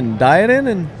lifting and dieting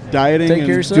and take care of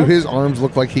yourself. Do his arms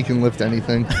look like he can lift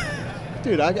anything?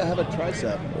 Dude, I have a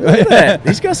tricep. Look at that.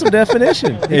 He's got some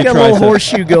definition. He's got a little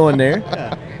horseshoe going there.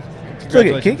 Yeah. Look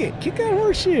at kick that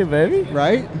horseshoe, baby.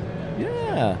 Right?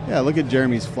 Yeah. Yeah. Look at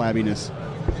Jeremy's flabbiness.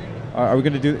 Are we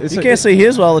going to do this? You can't see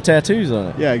his with all the tattoos on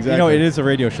it. Yeah, exactly. You know, it is a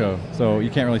radio show, so you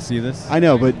can't really see this. I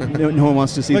know, but no one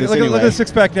wants to see this anyway. Look at the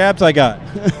 6-pack abs I got.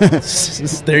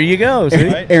 There you go. See?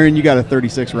 Right? Aaron, you got a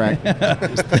 36 rack.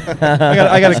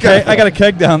 I got a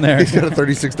keg down there. He's got a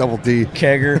 36 double D.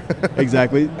 Kegger.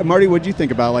 Exactly. Marty, what did you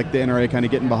think about like the NRA kind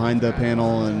of getting behind the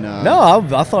panel and? No,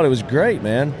 I thought it was great,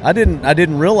 man. I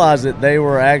didn't realize that they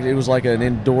were it was like an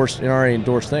NRA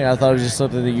endorsed thing. I thought it was just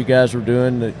something that you guys were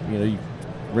doing that you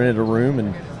rented a room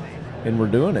and we're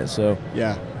doing it. So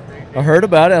yeah, I heard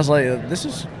about it. I was like, this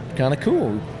is kind of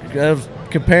cool. I was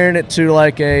comparing it to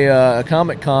like a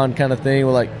Comic Con kind of thing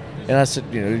with like, and I said,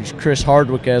 use Chris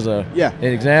Hardwick as an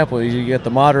example. You get the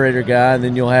moderator guy, and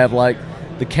then you'll have like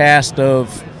the cast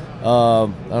of I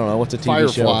don't know what's a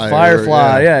TV show.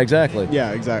 Firefly. Yeah, exactly.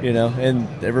 Yeah, exactly. And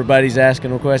everybody's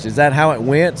asking them questions. Is that how it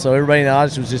went? So everybody in the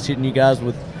audience was just hitting you guys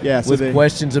with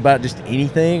questions about just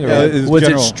anything, or was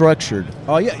it structured?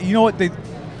 Oh yeah, you know what?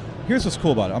 Here's what's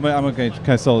cool about it. I'm going to kind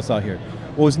of sell this out here.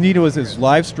 What was neat was it's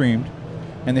live streamed,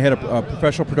 and they had a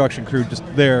professional production crew just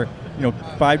there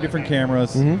 5 different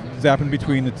cameras zapping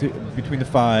between the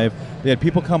 5. They had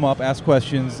people come up, ask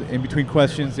questions. In between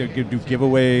questions, they would do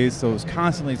giveaways. So it was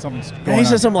constantly something going on. He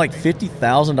said something like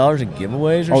 $50,000 in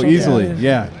giveaways or something. Easily.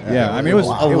 Yeah. I mean, it was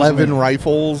 11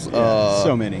 rifles.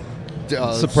 So many.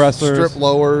 Suppressors, strip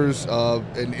lowers,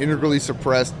 an integrally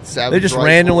suppressed Savage. They're just rifle.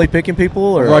 randomly picking people,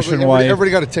 or Russian white.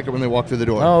 Everybody got a ticket when they walked through the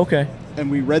door. Oh, okay. And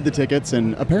we read the tickets,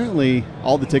 and apparently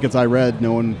all the tickets I read,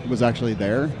 no one was actually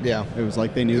there. Yeah. It was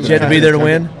like they knew. You had to be there to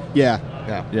win? Yeah.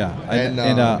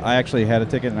 I actually had a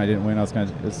ticket, and I didn't win. I was kind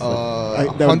of...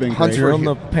 that would've been great. You're on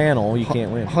the panel, you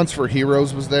can't win. Hunts for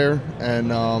Heroes was there,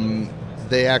 and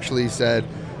they actually said,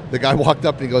 the guy walked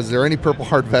up and he goes, "Is there any Purple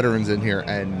Heart veterans in here?"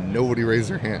 And nobody raised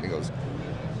their hand. He goes,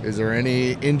 "Is there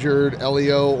any injured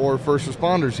LEO or first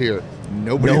responders here?"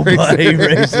 Nobody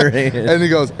raised their hand. And he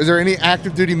goes, "Is there any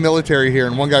active duty military here?"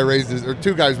 And one guy or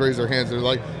 2 guys raised their hands. They're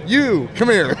like, "You, come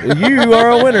here. You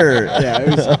are a winner."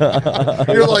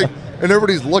 You're like, and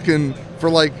everybody's looking for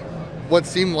like what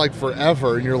seemed like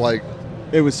forever, and you're like,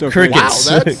 it was so crickets.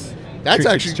 Wow, that's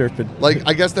actually chirping. Like,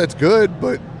 I guess that's good,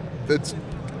 but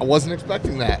I wasn't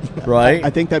expecting that. Right. I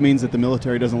think that means that the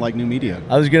military doesn't like new media.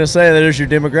 I was going to say, there's your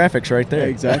demographics right there.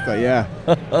 Exactly, yeah.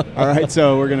 All right,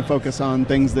 so we're going to focus on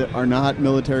things that are not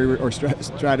military or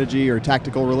strategy or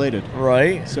tactical related.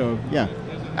 Right. So, yeah.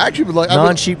 Actually, like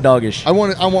non-sheepdogish. I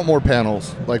want more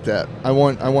panels like that. I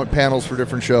want panels for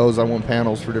different shows. I want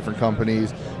panels for different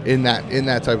companies in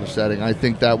that type of setting. I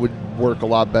think that would work a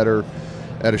lot better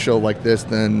at a show like this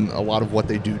than a lot of what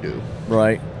they do.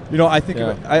 Right. I think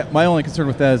my only concern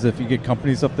with that is if you get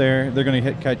companies up there, they're going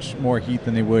to catch more heat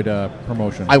than they would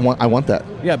promotion. I want that.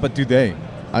 Yeah, but do they?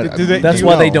 That's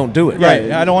why they don't do it.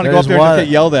 Right. I don't want to go up there and get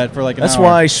yelled at for like an hour. That's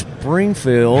why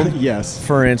Springfield, yes,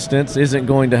 for instance, isn't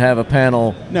going to have a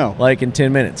panel like in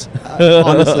 10 minutes.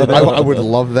 Honestly, I would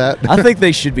love that. I think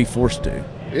they should be forced to.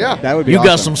 Yeah, that would be. You awesome.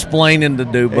 got some splaining to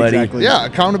do, buddy. Exactly. Yeah,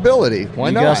 accountability.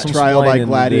 Why not? Trial by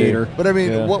gladiator. But I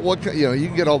mean, what you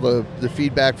can get all the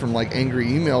feedback from like angry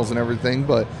emails and everything,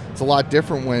 but it's a lot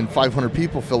different when 500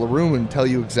 people fill a room and tell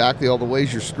you exactly all the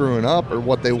ways you're screwing up or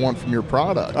what they want from your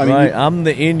product. I mean, right. I'm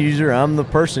the end user. I'm the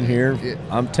person here.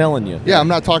 I'm telling you. Yeah, I'm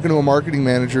not talking to a marketing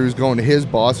manager who's going to his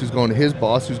boss, who's going to his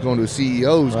boss, who's going to a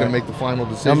CEO, who's going to make the final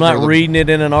decision. I'm not reading it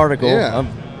in an article. Yeah.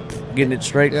 I'm getting it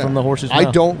straight from the horse's mouth.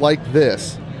 I don't like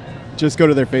this. Just go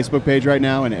to their Facebook page right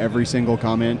now, and every single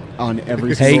comment on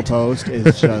every single post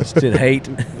is just hate,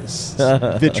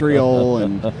 vitriol,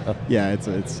 and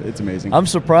it's amazing. I'm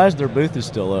surprised their booth is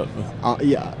still up.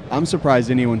 Yeah, I'm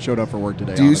surprised anyone showed up for work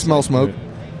today. Do you smell smoke?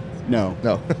 No.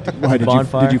 Why did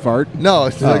you fart? No,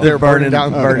 it's like they're burning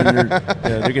down.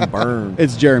 They're getting burned.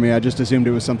 It's Jeremy. I just assumed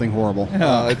it was something horrible.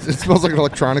 It smells like an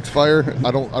electronics fire.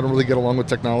 I don't really get along with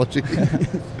technology.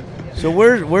 So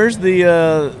where's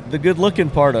the good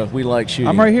looking part of We Like Shooting?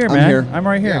 I'm right here, man. I'm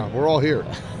right here. Yeah, we're all here.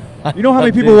 You know how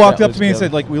many people walked up to me and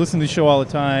said, like, we listen to the show all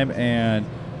the time, and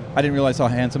I didn't realize how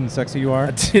handsome and sexy you are.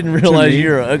 I didn't realize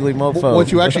you're an ugly mofo.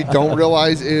 What you actually don't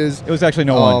realize is it was actually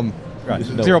no one. Right.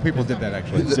 0 people did that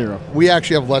actually. 0. We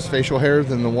actually have less facial hair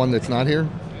than the one that's not here.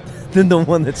 Than the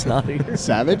one that's not here.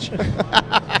 Savage?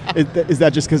 Is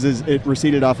that just because it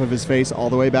receded off of his face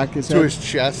all the way back his head? To his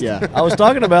chest? Yeah. I was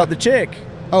talking about the chick.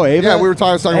 Oh, Ava? Yeah, we were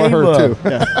talking about her too.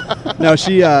 Yeah. No,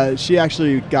 she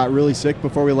actually got really sick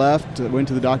before we left. Went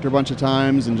to the doctor a bunch of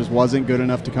times and just wasn't good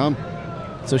enough to come.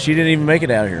 So she didn't even make it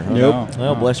out of here. Huh? Nope.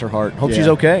 Well, bless her heart. Hope she's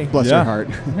okay. Bless her heart.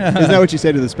 Isn't that what you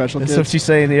say to the special kids? That's what she's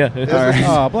saying. Yeah. All right.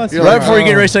 Oh, bless her. Right before you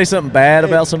get ready to say something bad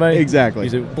about somebody. Exactly. You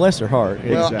say, bless her heart.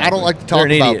 Well, Exactly. I don't like to talk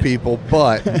about people,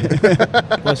 but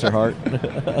bless her heart.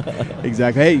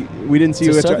 Exactly. Hey, we didn't see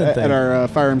It's you a Southern at our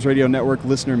Firearms Radio Network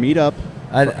listener meetup.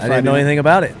 I didn't know anything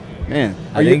about it. Man,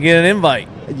 I didn't get an invite.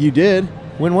 You did.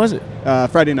 When was it?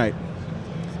 Friday night.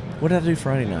 What did I do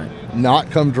Friday night?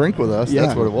 not come drink with us. Yeah.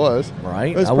 That's what it was.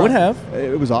 Right. I would have.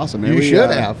 It was awesome, man. You should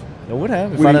have. I would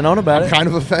have if I'd have known about I'm it. kind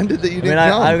of offended that you didn't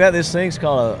come. I've got this thing. It's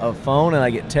called a phone, and I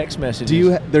get text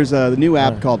messages. There's a new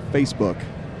app called Facebook.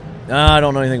 I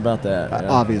don't know anything about that.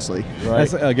 Obviously. Right.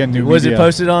 That's, again, new Was media. it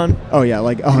posted on? Oh, yeah,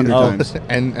 like 100 times.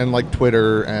 And like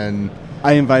Twitter and...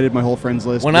 I invited my whole friends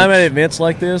list. When I'm at events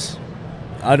like this,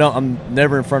 I'm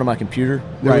never in front of my computer.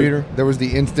 There was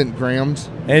the instant grams.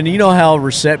 And you know how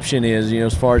reception is,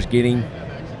 as far as getting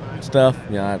stuff.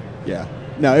 Yeah.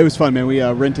 No, it was fun, man. We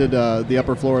rented the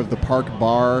upper floor of the Park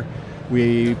Bar.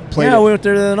 We played. Yeah, we went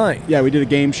there the other night. Yeah, we did a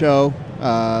game show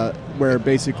where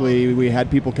basically we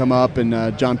had people come up,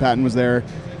 and John Patton was there,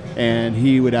 and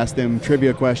he would ask them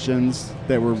trivia questions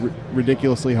that were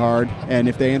ridiculously hard, and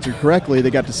if they answered correctly, they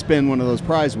got to spin one of those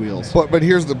prize wheels. But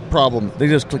here's the problem. They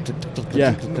just click.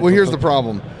 Yeah. Well, here's the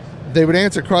problem. they would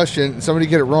answer a question, somebody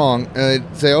get it wrong, and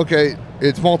they'd say, okay,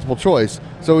 it's multiple choice.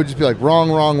 So it would just be like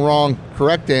wrong, wrong, wrong,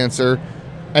 correct answer,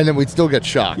 and then we'd still get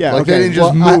shocked. Yeah, like okay. they didn't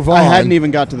just move on. I hadn't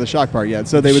even got to the shock part yet.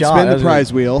 So they would spin the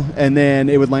prize wheel, and then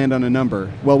it would land on a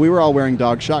number. Well, we were all wearing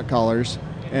dog shock collars,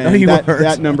 and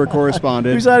that number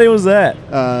corresponded. Whose idea was that?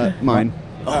 Mine.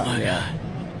 Oh my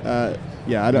god.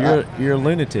 Yeah, you're a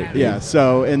lunatic. Dude. Yeah.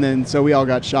 So we all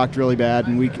got shocked really bad,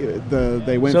 and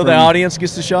they went. So the audience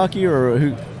gets to shock you, or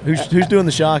who's doing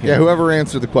the shocking? Yeah, whoever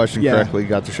answered the question correctly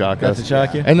got to shock us. Got to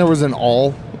shock you. And there was an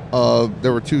all.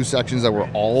 There were 2 sections that were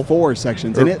all 4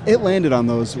 sections, and it landed on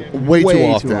those way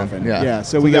too often. Yeah.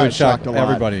 So we got shocked a lot.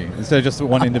 Everybody instead of just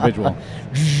one individual.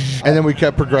 And then we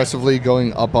kept progressively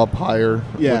going up higher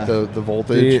with the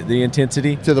voltage, the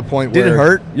intensity, to the point where it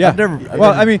hurt. Yeah.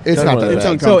 I mean, it's not that it's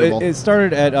bad. uncomfortable. So it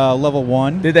started at level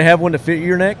 1. Did they have one to fit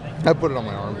your neck? I put it on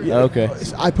my arm. Yeah. Okay.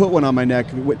 I put one on my neck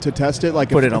to test it,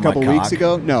 like a couple my weeks cock.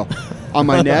 ago. No, on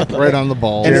my neck, right on the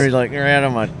ball. Jerry's like right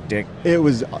on my dick. It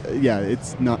was,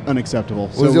 it's not unacceptable.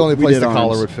 It was the only place the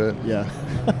collar would fit. Yeah.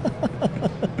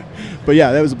 But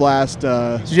yeah, that was a blast.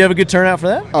 Did you have a good turnout for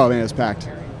that? Oh man, it was packed.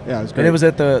 Yeah, it was great. And it was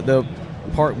at the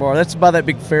park bar. That's by that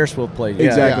big Ferris wheel place.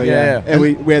 Exactly. Yeah. And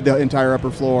we had the entire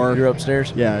upper floor. You're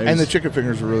upstairs. Yeah. And the chicken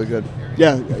fingers were really good.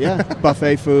 Yeah.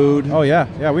 Buffet food. Oh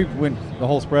yeah. We went the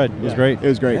whole spread. It was great. It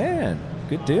was great. Man,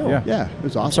 good deal. Yeah. It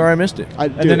was awesome. I'm sorry I missed it.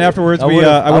 And then afterwards, I we would've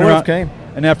I went around. came.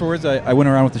 And afterwards, I went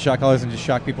around with the shot collars and just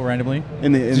shocked people randomly.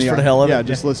 Just for the hell of it? Yeah,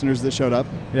 just listeners that showed up.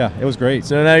 Yeah, it was great.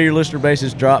 So now your listener base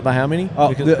has dropped by how many?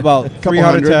 About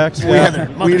 300 texts. We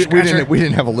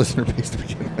didn't have a listener base to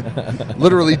begin with.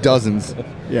 Literally dozens.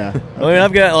 Yeah. I mean,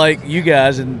 I've got like you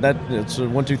guys, and it's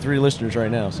 1, 2, 3 listeners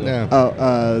right now. So. Yeah.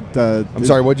 I'm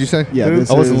sorry. What'd you say? Yeah,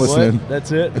 I wasn't listening. What?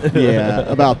 That's it. Yeah,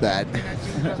 about that.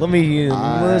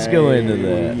 Let's go into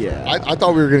that. Yeah. I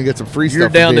thought we were going to get some free You're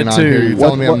stuff. down for being to on 2. Here. You're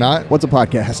telling me I'm not? What's a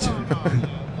podcast?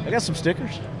 I got some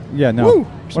stickers. Yeah, no. Woo,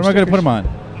 what am I going to put them on?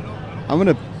 I'm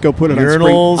gonna go put it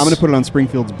Urinals. on. I'm gonna put it on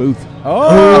Springfield's booth.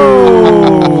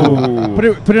 Oh!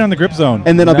 Put it on the grip zone.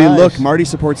 And then I'll be, look, Marty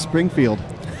supports Springfield.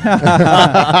 And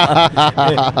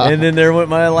then there went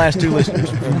my last 2 listeners.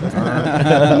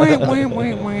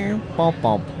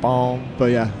 But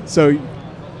yeah, so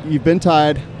you've been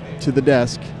tied to the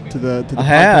desk, to the I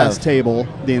have. podcast table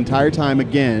the entire time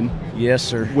again. Yes,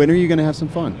 sir. When are you gonna have some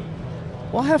fun?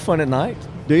 Well, I have fun at night.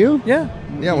 Do you? Yeah.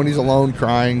 Yeah, when he's alone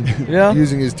crying, Yeah.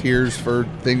 using his tears for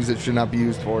things that should not be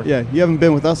used for. Yeah, you haven't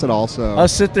been with us at all, so. I'll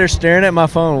sit there staring at my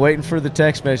phone, waiting for the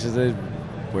text message.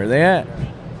 Where they at?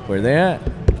 Where they at?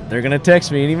 They're gonna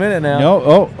text me any minute now.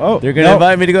 No, They're gonna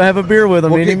invite me to go have a beer with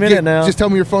them any minute now. Just tell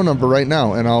me your phone number right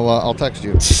now, and I'll text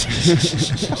you.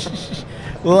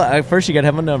 Well, first you gotta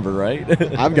have my number, right?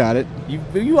 I've got it.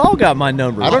 You all got my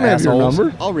number. I don't have your assholes.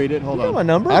 number. I'll read it. Hold You got on. my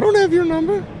number? I don't have your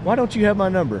number. Why don't you have my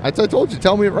number? I told you.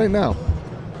 Tell me it right now.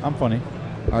 I'm funny.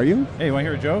 Are you? Hey, you want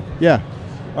to hear a joke? Yeah.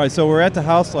 All right, so we're at the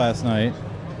house last night.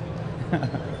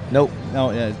 Nope. No,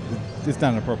 yeah, it's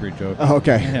not an appropriate joke. Oh,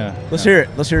 okay. Yeah. Let's hear it.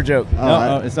 Let's hear a joke.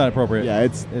 No, it's not appropriate. Yeah,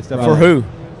 it's definitely For who?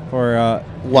 For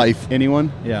life.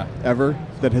 Anyone? Yeah. Ever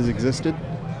that has existed?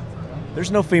 There's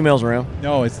no females around.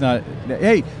 No, it's not.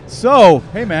 Hey,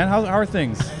 man, how are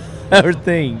things? How are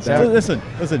things? Listen.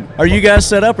 Are you guys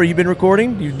set up? Are you been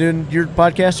recording? You doing your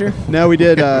podcast here? No, we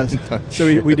did.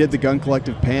 So we did the Gun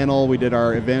Collective panel. We did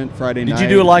our event Friday night. Did you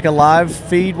do like a live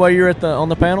feed while you were on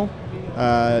the panel?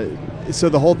 So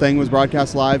the whole thing was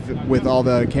broadcast live with all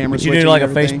the cameras. Did you do like a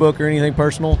Facebook or anything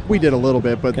personal? We did a little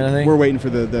bit, but Kind of thing? we're waiting for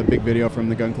the big video from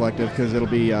the Gun Collective because it'll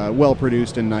be well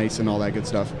produced and nice and all that good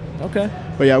stuff. Okay.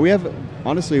 But yeah, we haven't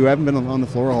been on the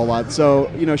floor a whole lot.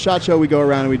 So SHOT Show, we go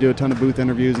around and we do a ton of booth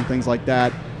interviews and things like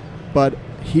that. But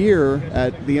here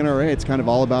at the NRA, it's kind of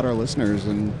all about our listeners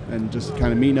and just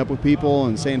kind of meeting up with people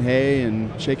and saying hey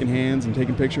and shaking hands and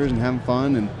taking pictures and having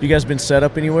fun. And you guys been set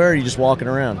up anywhere, or are you just walking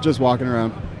around? Just walking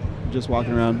around.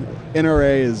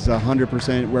 NRA is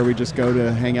 100% where we just go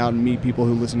to hang out and meet people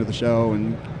who listen to the show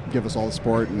and give us all the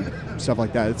support and stuff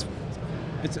like that.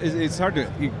 It's hard to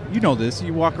you know this.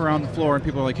 You walk around the floor and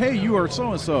people are like, "Hey, you are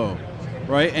so and so,"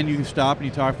 right? And you stop and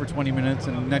you talk for 20 minutes,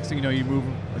 and next thing you know, you move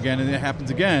again, and it happens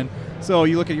again. So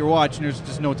you look at your watch, and there's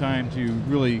just no time to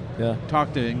really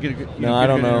talk to and get a good, get a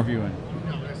good interview in.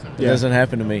 It doesn't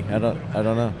happen to me. I don't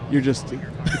know. It's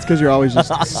because you're always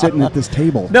just sitting at this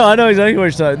table. No, I know exactly what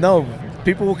you're saying. No,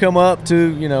 people will come up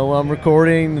to, I'm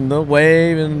recording and they'll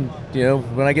wave, and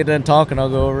when I get done talking, I'll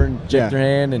go over and shake their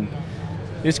hand, and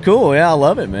it's cool. Yeah, I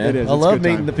love it, man. It is. I It's love good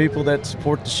meeting time. the people that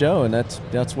support the show, and that's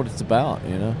what it's about,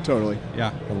 Totally.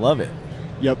 Yeah. I love it.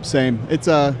 Yep, same. It's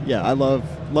I love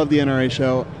the NRA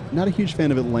show. Not a huge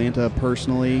fan of Atlanta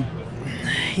personally.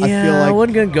 Yeah, feel like I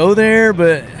wasn't gonna go there,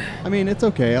 but I mean, it's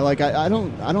okay. Like I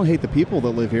don't hate the people that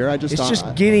live here. it's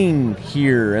just getting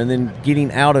here and then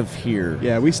getting out of here.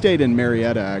 Yeah, we stayed in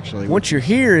Marietta actually. Once you're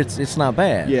here, it's not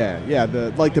bad. Yeah.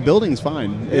 The building's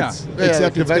fine.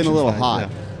 Except it's been a little hot.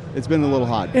 Yeah. It's been a little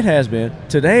hot. It has been.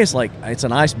 Today it's like it's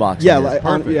an ice box. Yeah,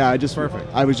 in here. I just perfect.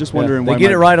 I was just wondering They why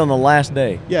get it right on the last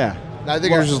day. Yeah. I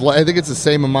think I think it's the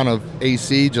same amount of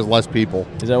AC, just less people.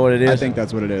 Is that what it is? I think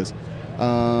that's what it is.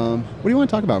 What do you want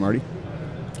to talk about, Marty?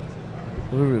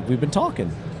 We've been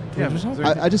talking. Yeah,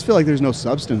 I just feel like there's no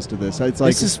substance to this. It's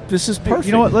like this is perfect.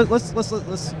 You know what? Let's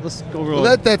go over.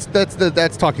 Well,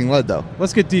 that's talking lead though.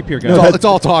 Let's get deep here, guys. It's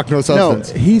all talk, no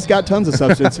substance. No, he's got tons of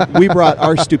substance. We brought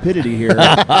our stupidity here,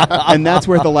 and that's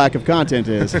where the lack of content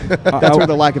is. That's where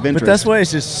the lack of interest. But that's why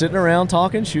it's just sitting around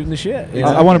talking, shooting the shit.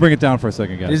 I want to bring it down for a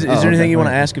second, guys. Is there anything you want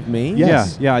to ask of me?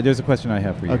 Yes. Yeah. There's a question I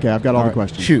have for you. Okay, I've got all the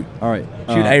questions. Shoot. All right.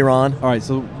 Shoot, Aaron. All right.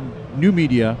 So, new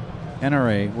media,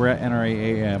 NRA. We're at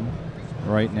NRAAM,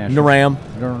 right? National.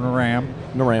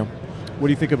 NRAAM. What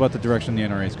do you think about the direction the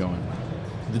NRA is going?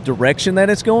 The direction that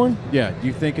it's going? Yeah. Do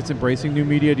you think it's embracing new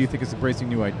media? Do you think it's embracing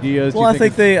new ideas? Well, I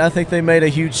think they made a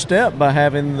huge step by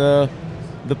having the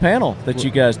panel that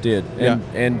you guys did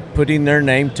and putting their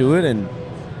name to it and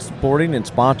supporting and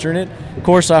sponsoring it. Of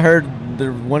course, I heard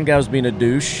the one guy was being a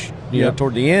douche. You know,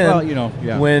 toward the end,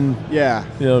 Well, when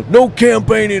no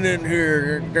campaigning in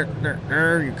here,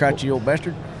 you crotchety old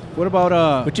bastard. What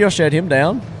about But y'all shut him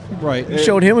down. Right. You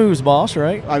showed him who was boss,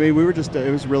 right? I mean, we were just, it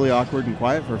was really awkward and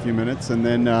quiet for a few minutes, and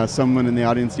then someone in the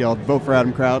audience yelled, "Vote for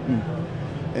Adam Kraut," and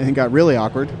it got really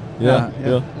awkward. Yeah.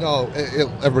 No,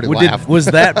 everybody laughed. Was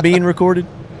that being recorded?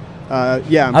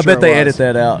 Yeah, I bet they edit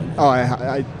that out. Oh,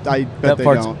 I bet that they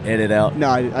part's don't. edit out. No,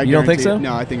 I you don't think guarantee so? it.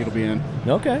 No, I think it'll be in.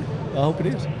 Okay, I hope it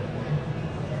is.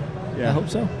 Yeah, I hope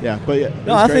so. Yeah, but yeah.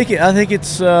 No, I think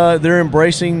it's they're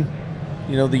embracing,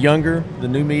 the younger, the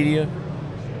new media.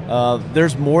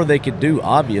 There's more they could do,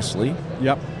 obviously.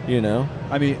 Yep.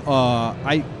 I mean,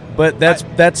 But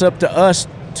that's up to us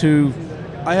to.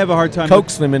 I have a hard time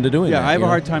coax them into doing that. Yeah, I have a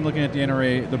hard time looking at the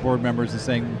NRA, the board members, and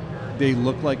saying they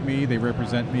look like me, they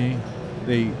represent me.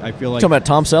 I feel like. Talking about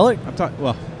Tom Selleck?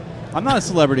 Well, I'm not a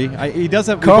celebrity. He does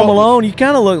have Carl Malone. You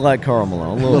kind of look like Carl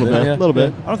Malone a little bit. A little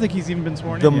bit. I don't think he's even been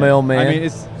sworn in. The mailman. I mean,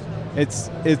 it's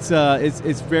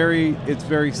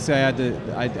very sad that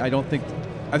I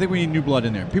think we need new blood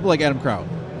in there. People like Adam Kraut.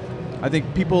 I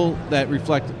think people that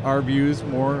reflect our views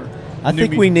more. I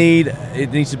think it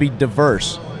needs to be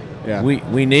diverse. Yeah.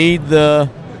 We need the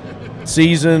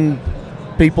seasoned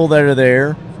people that are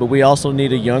there, but we also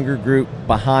need a younger group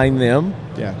behind them.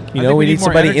 Yeah. We need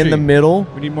somebody in the middle.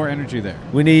 We need more energy there.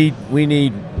 We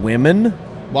need women.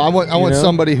 Well, I want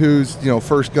somebody whose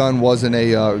first gun wasn't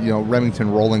a Remington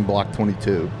rolling block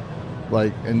 22,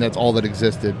 and that's all that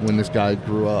existed when this guy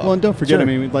grew up. Well, and don't forget, I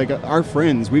mean, like our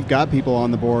friends, we've got people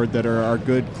on the board that are our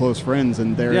good close friends,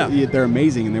 and they're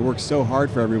amazing, and they work so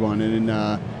hard for everyone.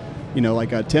 And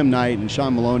like Tim Knight and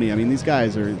Sean Maloney. I mean, these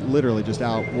guys are literally just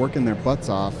out working their butts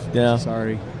off. Yeah.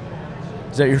 Sorry.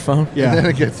 Is that your phone? Yeah.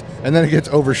 And then it gets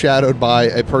overshadowed by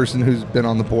a person who's been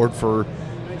on the board for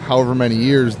however many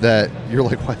years that you're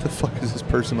like, why the fuck is this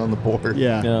person on the board?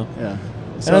 Yeah.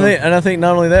 So, and I think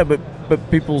not only that, but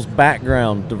people's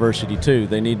background diversity too.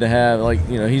 They need to have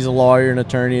he's a lawyer and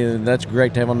attorney, and that's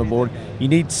great to have on the board. You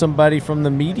need somebody from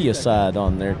the media side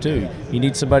on there too. You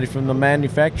need somebody from the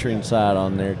manufacturing side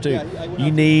on there too.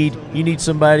 You need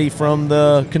somebody from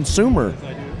the consumer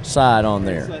side on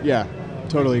there. Yeah,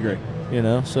 totally agree.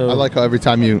 So I like how every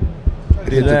time you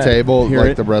hit the table,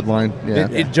 the red line. Yeah,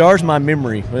 it jars my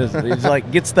memory. It's like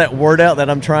gets that word out that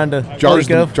I'm trying to jars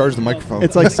think the microphone.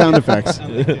 It's like sound effects.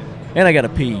 And I got to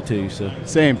pee too. So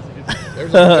same.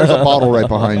 There's a bottle right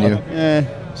behind you.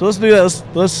 So let's do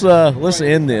that. Let's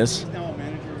end this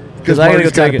because I gotta go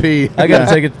take a pee. I gotta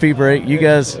take a pee break. You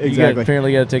guys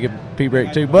apparently gotta take a pee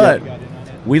break too. But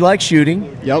we like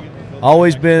shooting. Yep.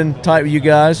 Always been tight with you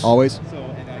guys. Always.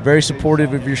 Very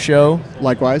supportive of your show.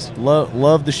 Likewise.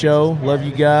 Love the show. Love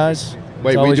you guys.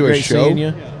 Wait, it's we do a great show? seeing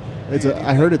you.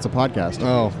 I heard it's a podcast.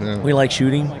 Oh, yeah. We like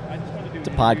shooting. It's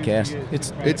a podcast.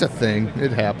 It's a thing.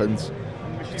 It happens.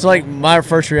 It's like my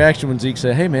first reaction when Zeke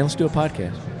said, "Hey man, let's do a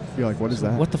podcast." You're like, "What is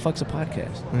that? What the fuck's a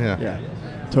podcast?" Yeah.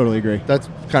 Totally agree. That's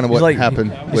kind of what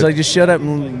happened. He's like, "Just shut up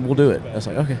and we'll do it." I was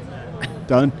like, "Okay."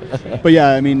 Done. But yeah,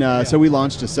 I mean, so we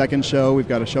launched a second show. We've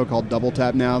got a show called Double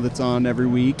Tap now that's on every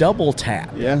week. Double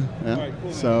Tap. Yeah.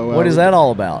 So what is that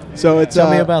all about? So it's tell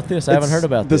me about this. I haven't heard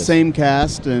about this. The same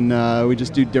cast, and we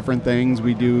just do different things.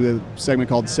 We do a segment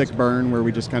called Sick Burn, where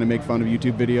we just kind of make fun of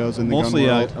YouTube videos in the mostly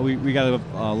gun world. we got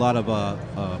a lot of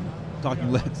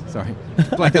talking leads. Sorry,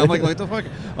 I'm like what the fuck?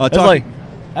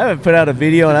 I haven't put out a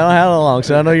video in I don't know how long,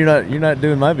 so I know you're not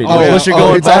doing my video. Oh, Unless you're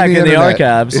going it's back on in the internet.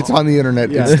 archives. It's on the internet.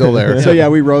 It's still there. So yeah,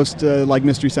 we roast like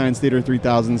Mystery Science Theater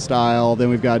 3000 style. Then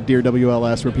we've got Dear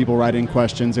WLS where people write in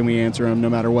questions and we answer them no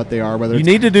matter what they are. Whether You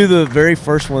need to do the very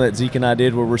first one that Zeke and I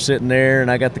did where we're sitting there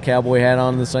and I got the cowboy hat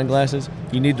on and the sunglasses.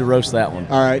 You need to roast that one.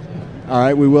 All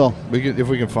right, we will. If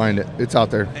we can find it, it's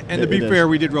out there. And to be fair,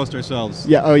 we did roast ourselves.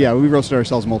 Yeah. Oh yeah, we roasted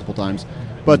ourselves multiple times.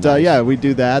 But yeah, we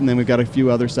do that, and then we've got a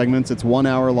few other segments. It's 1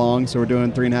 hour long, so we're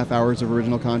doing 3.5 hours of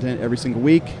original content every single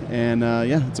week, and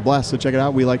yeah, it's a blast. So check it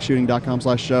out.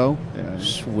 WeLikeShooting.com/show.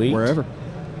 Sweet. Wherever.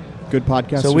 Good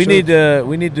podcast. So we need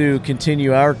to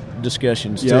continue our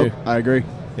discussions too. I agree.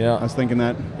 Yeah, I was thinking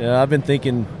that. Yeah, I've been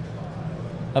thinking.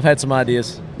 I've had some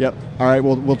ideas. Yep. All right,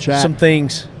 we'll chat. Some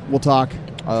things. We'll talk.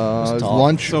 Let's talk.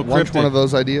 Lunch. So lunch. One of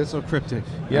those ideas. So cryptic.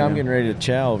 Yeah, I'm getting ready to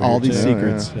chow over all here these too.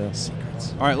 secrets. Yeah.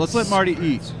 All right, let's let Marty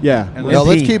eat. Yeah. And Well,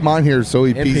 let's keep him on here so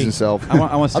he pees himself.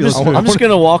 I want to steal his food. I'm just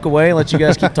going to walk away and let you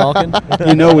guys keep talking.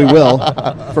 You know we will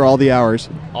for all the hours.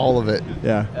 All of it.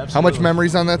 Yeah. Absolutely. How much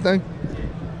memory's on that thing?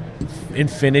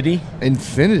 Infinity.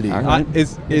 Infinity.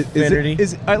 Is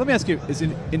let me ask you: is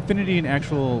infinity an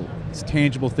actual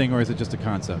tangible thing, or is it just a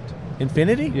concept?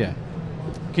 Infinity? Yeah.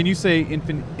 Can you say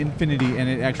infinity and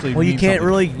it actually? Well, you means can't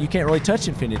something? really touch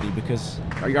infinity because.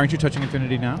 Aren't you touching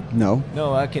infinity now? No.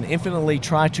 No, I can infinitely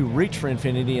try to reach for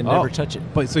infinity and never touch it.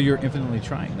 But so you're infinitely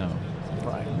trying, no?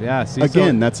 Right. Yeah. See,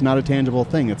 Again, that's not a tangible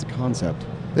thing. It's a concept.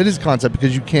 It is a concept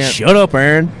because you can't. Shut up,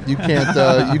 Aaron. You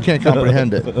can't. You can't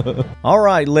comprehend it. All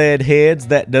right, lead heads,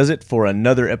 that does it for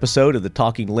another episode of the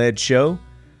Talking Lead Show.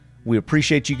 We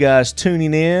appreciate you guys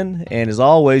tuning in, and as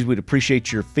always, we'd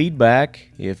appreciate your feedback.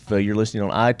 If you're listening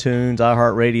on iTunes,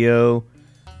 iHeartRadio,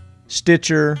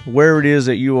 Stitcher, wherever it is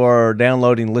that you are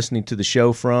downloading, listening to the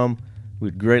show from,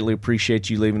 we'd greatly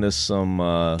appreciate you leaving us some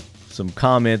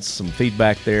comments, some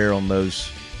feedback there on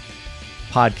those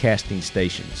podcasting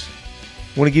stations.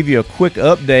 I want to give you a quick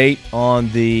update on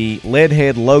the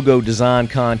Leadhead logo design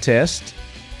contest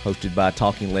hosted by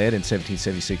Talking Lead and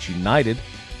 1776 United.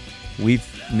 We've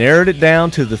narrowed it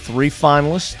down to the 3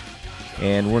 finalists,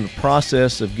 and we're in the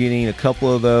process of getting a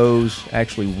couple of those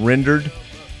actually rendered.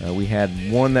 We had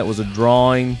one that was a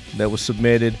drawing that was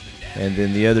submitted, and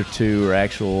then the other 2 are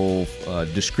actual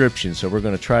descriptions. So we're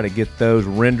going to try to get those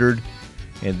rendered,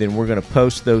 and then we're going to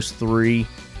post those 3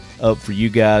 up for you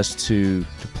guys to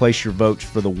place your votes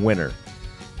for the winner.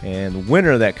 And the winner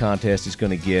of that contest is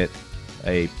going to get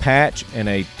a patch and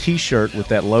a t-shirt with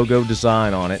that logo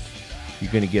design on it.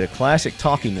 You're going to get a classic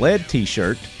Talking Lead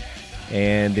t-shirt,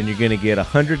 and then you're going to get a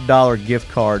 $100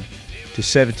 gift card to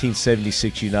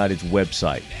 1776 United's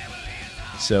website.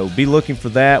 So be looking for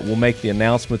that. We'll make the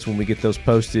announcements when we get those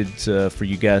posted for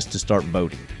you guys to start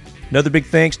voting. Another big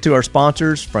thanks to our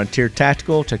sponsors, Frontier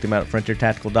Tactical. Check them out at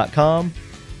frontiertactical.com.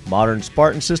 Modern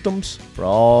Spartan Systems for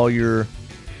all your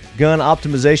gun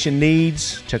optimization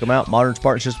needs. Check them out,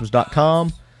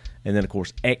 modernspartansystems.com. And then, of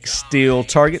course, X Steel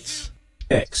Targets.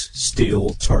 X Steel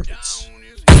Targets.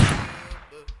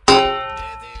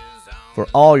 For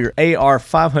all your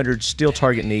AR-500 steel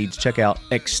target needs, check out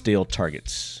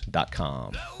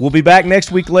xsteeltargets.com. We'll be back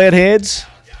next week, Leadheads.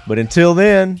 But until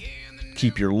then,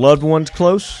 keep your loved ones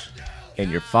close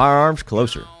and your firearms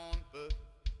closer.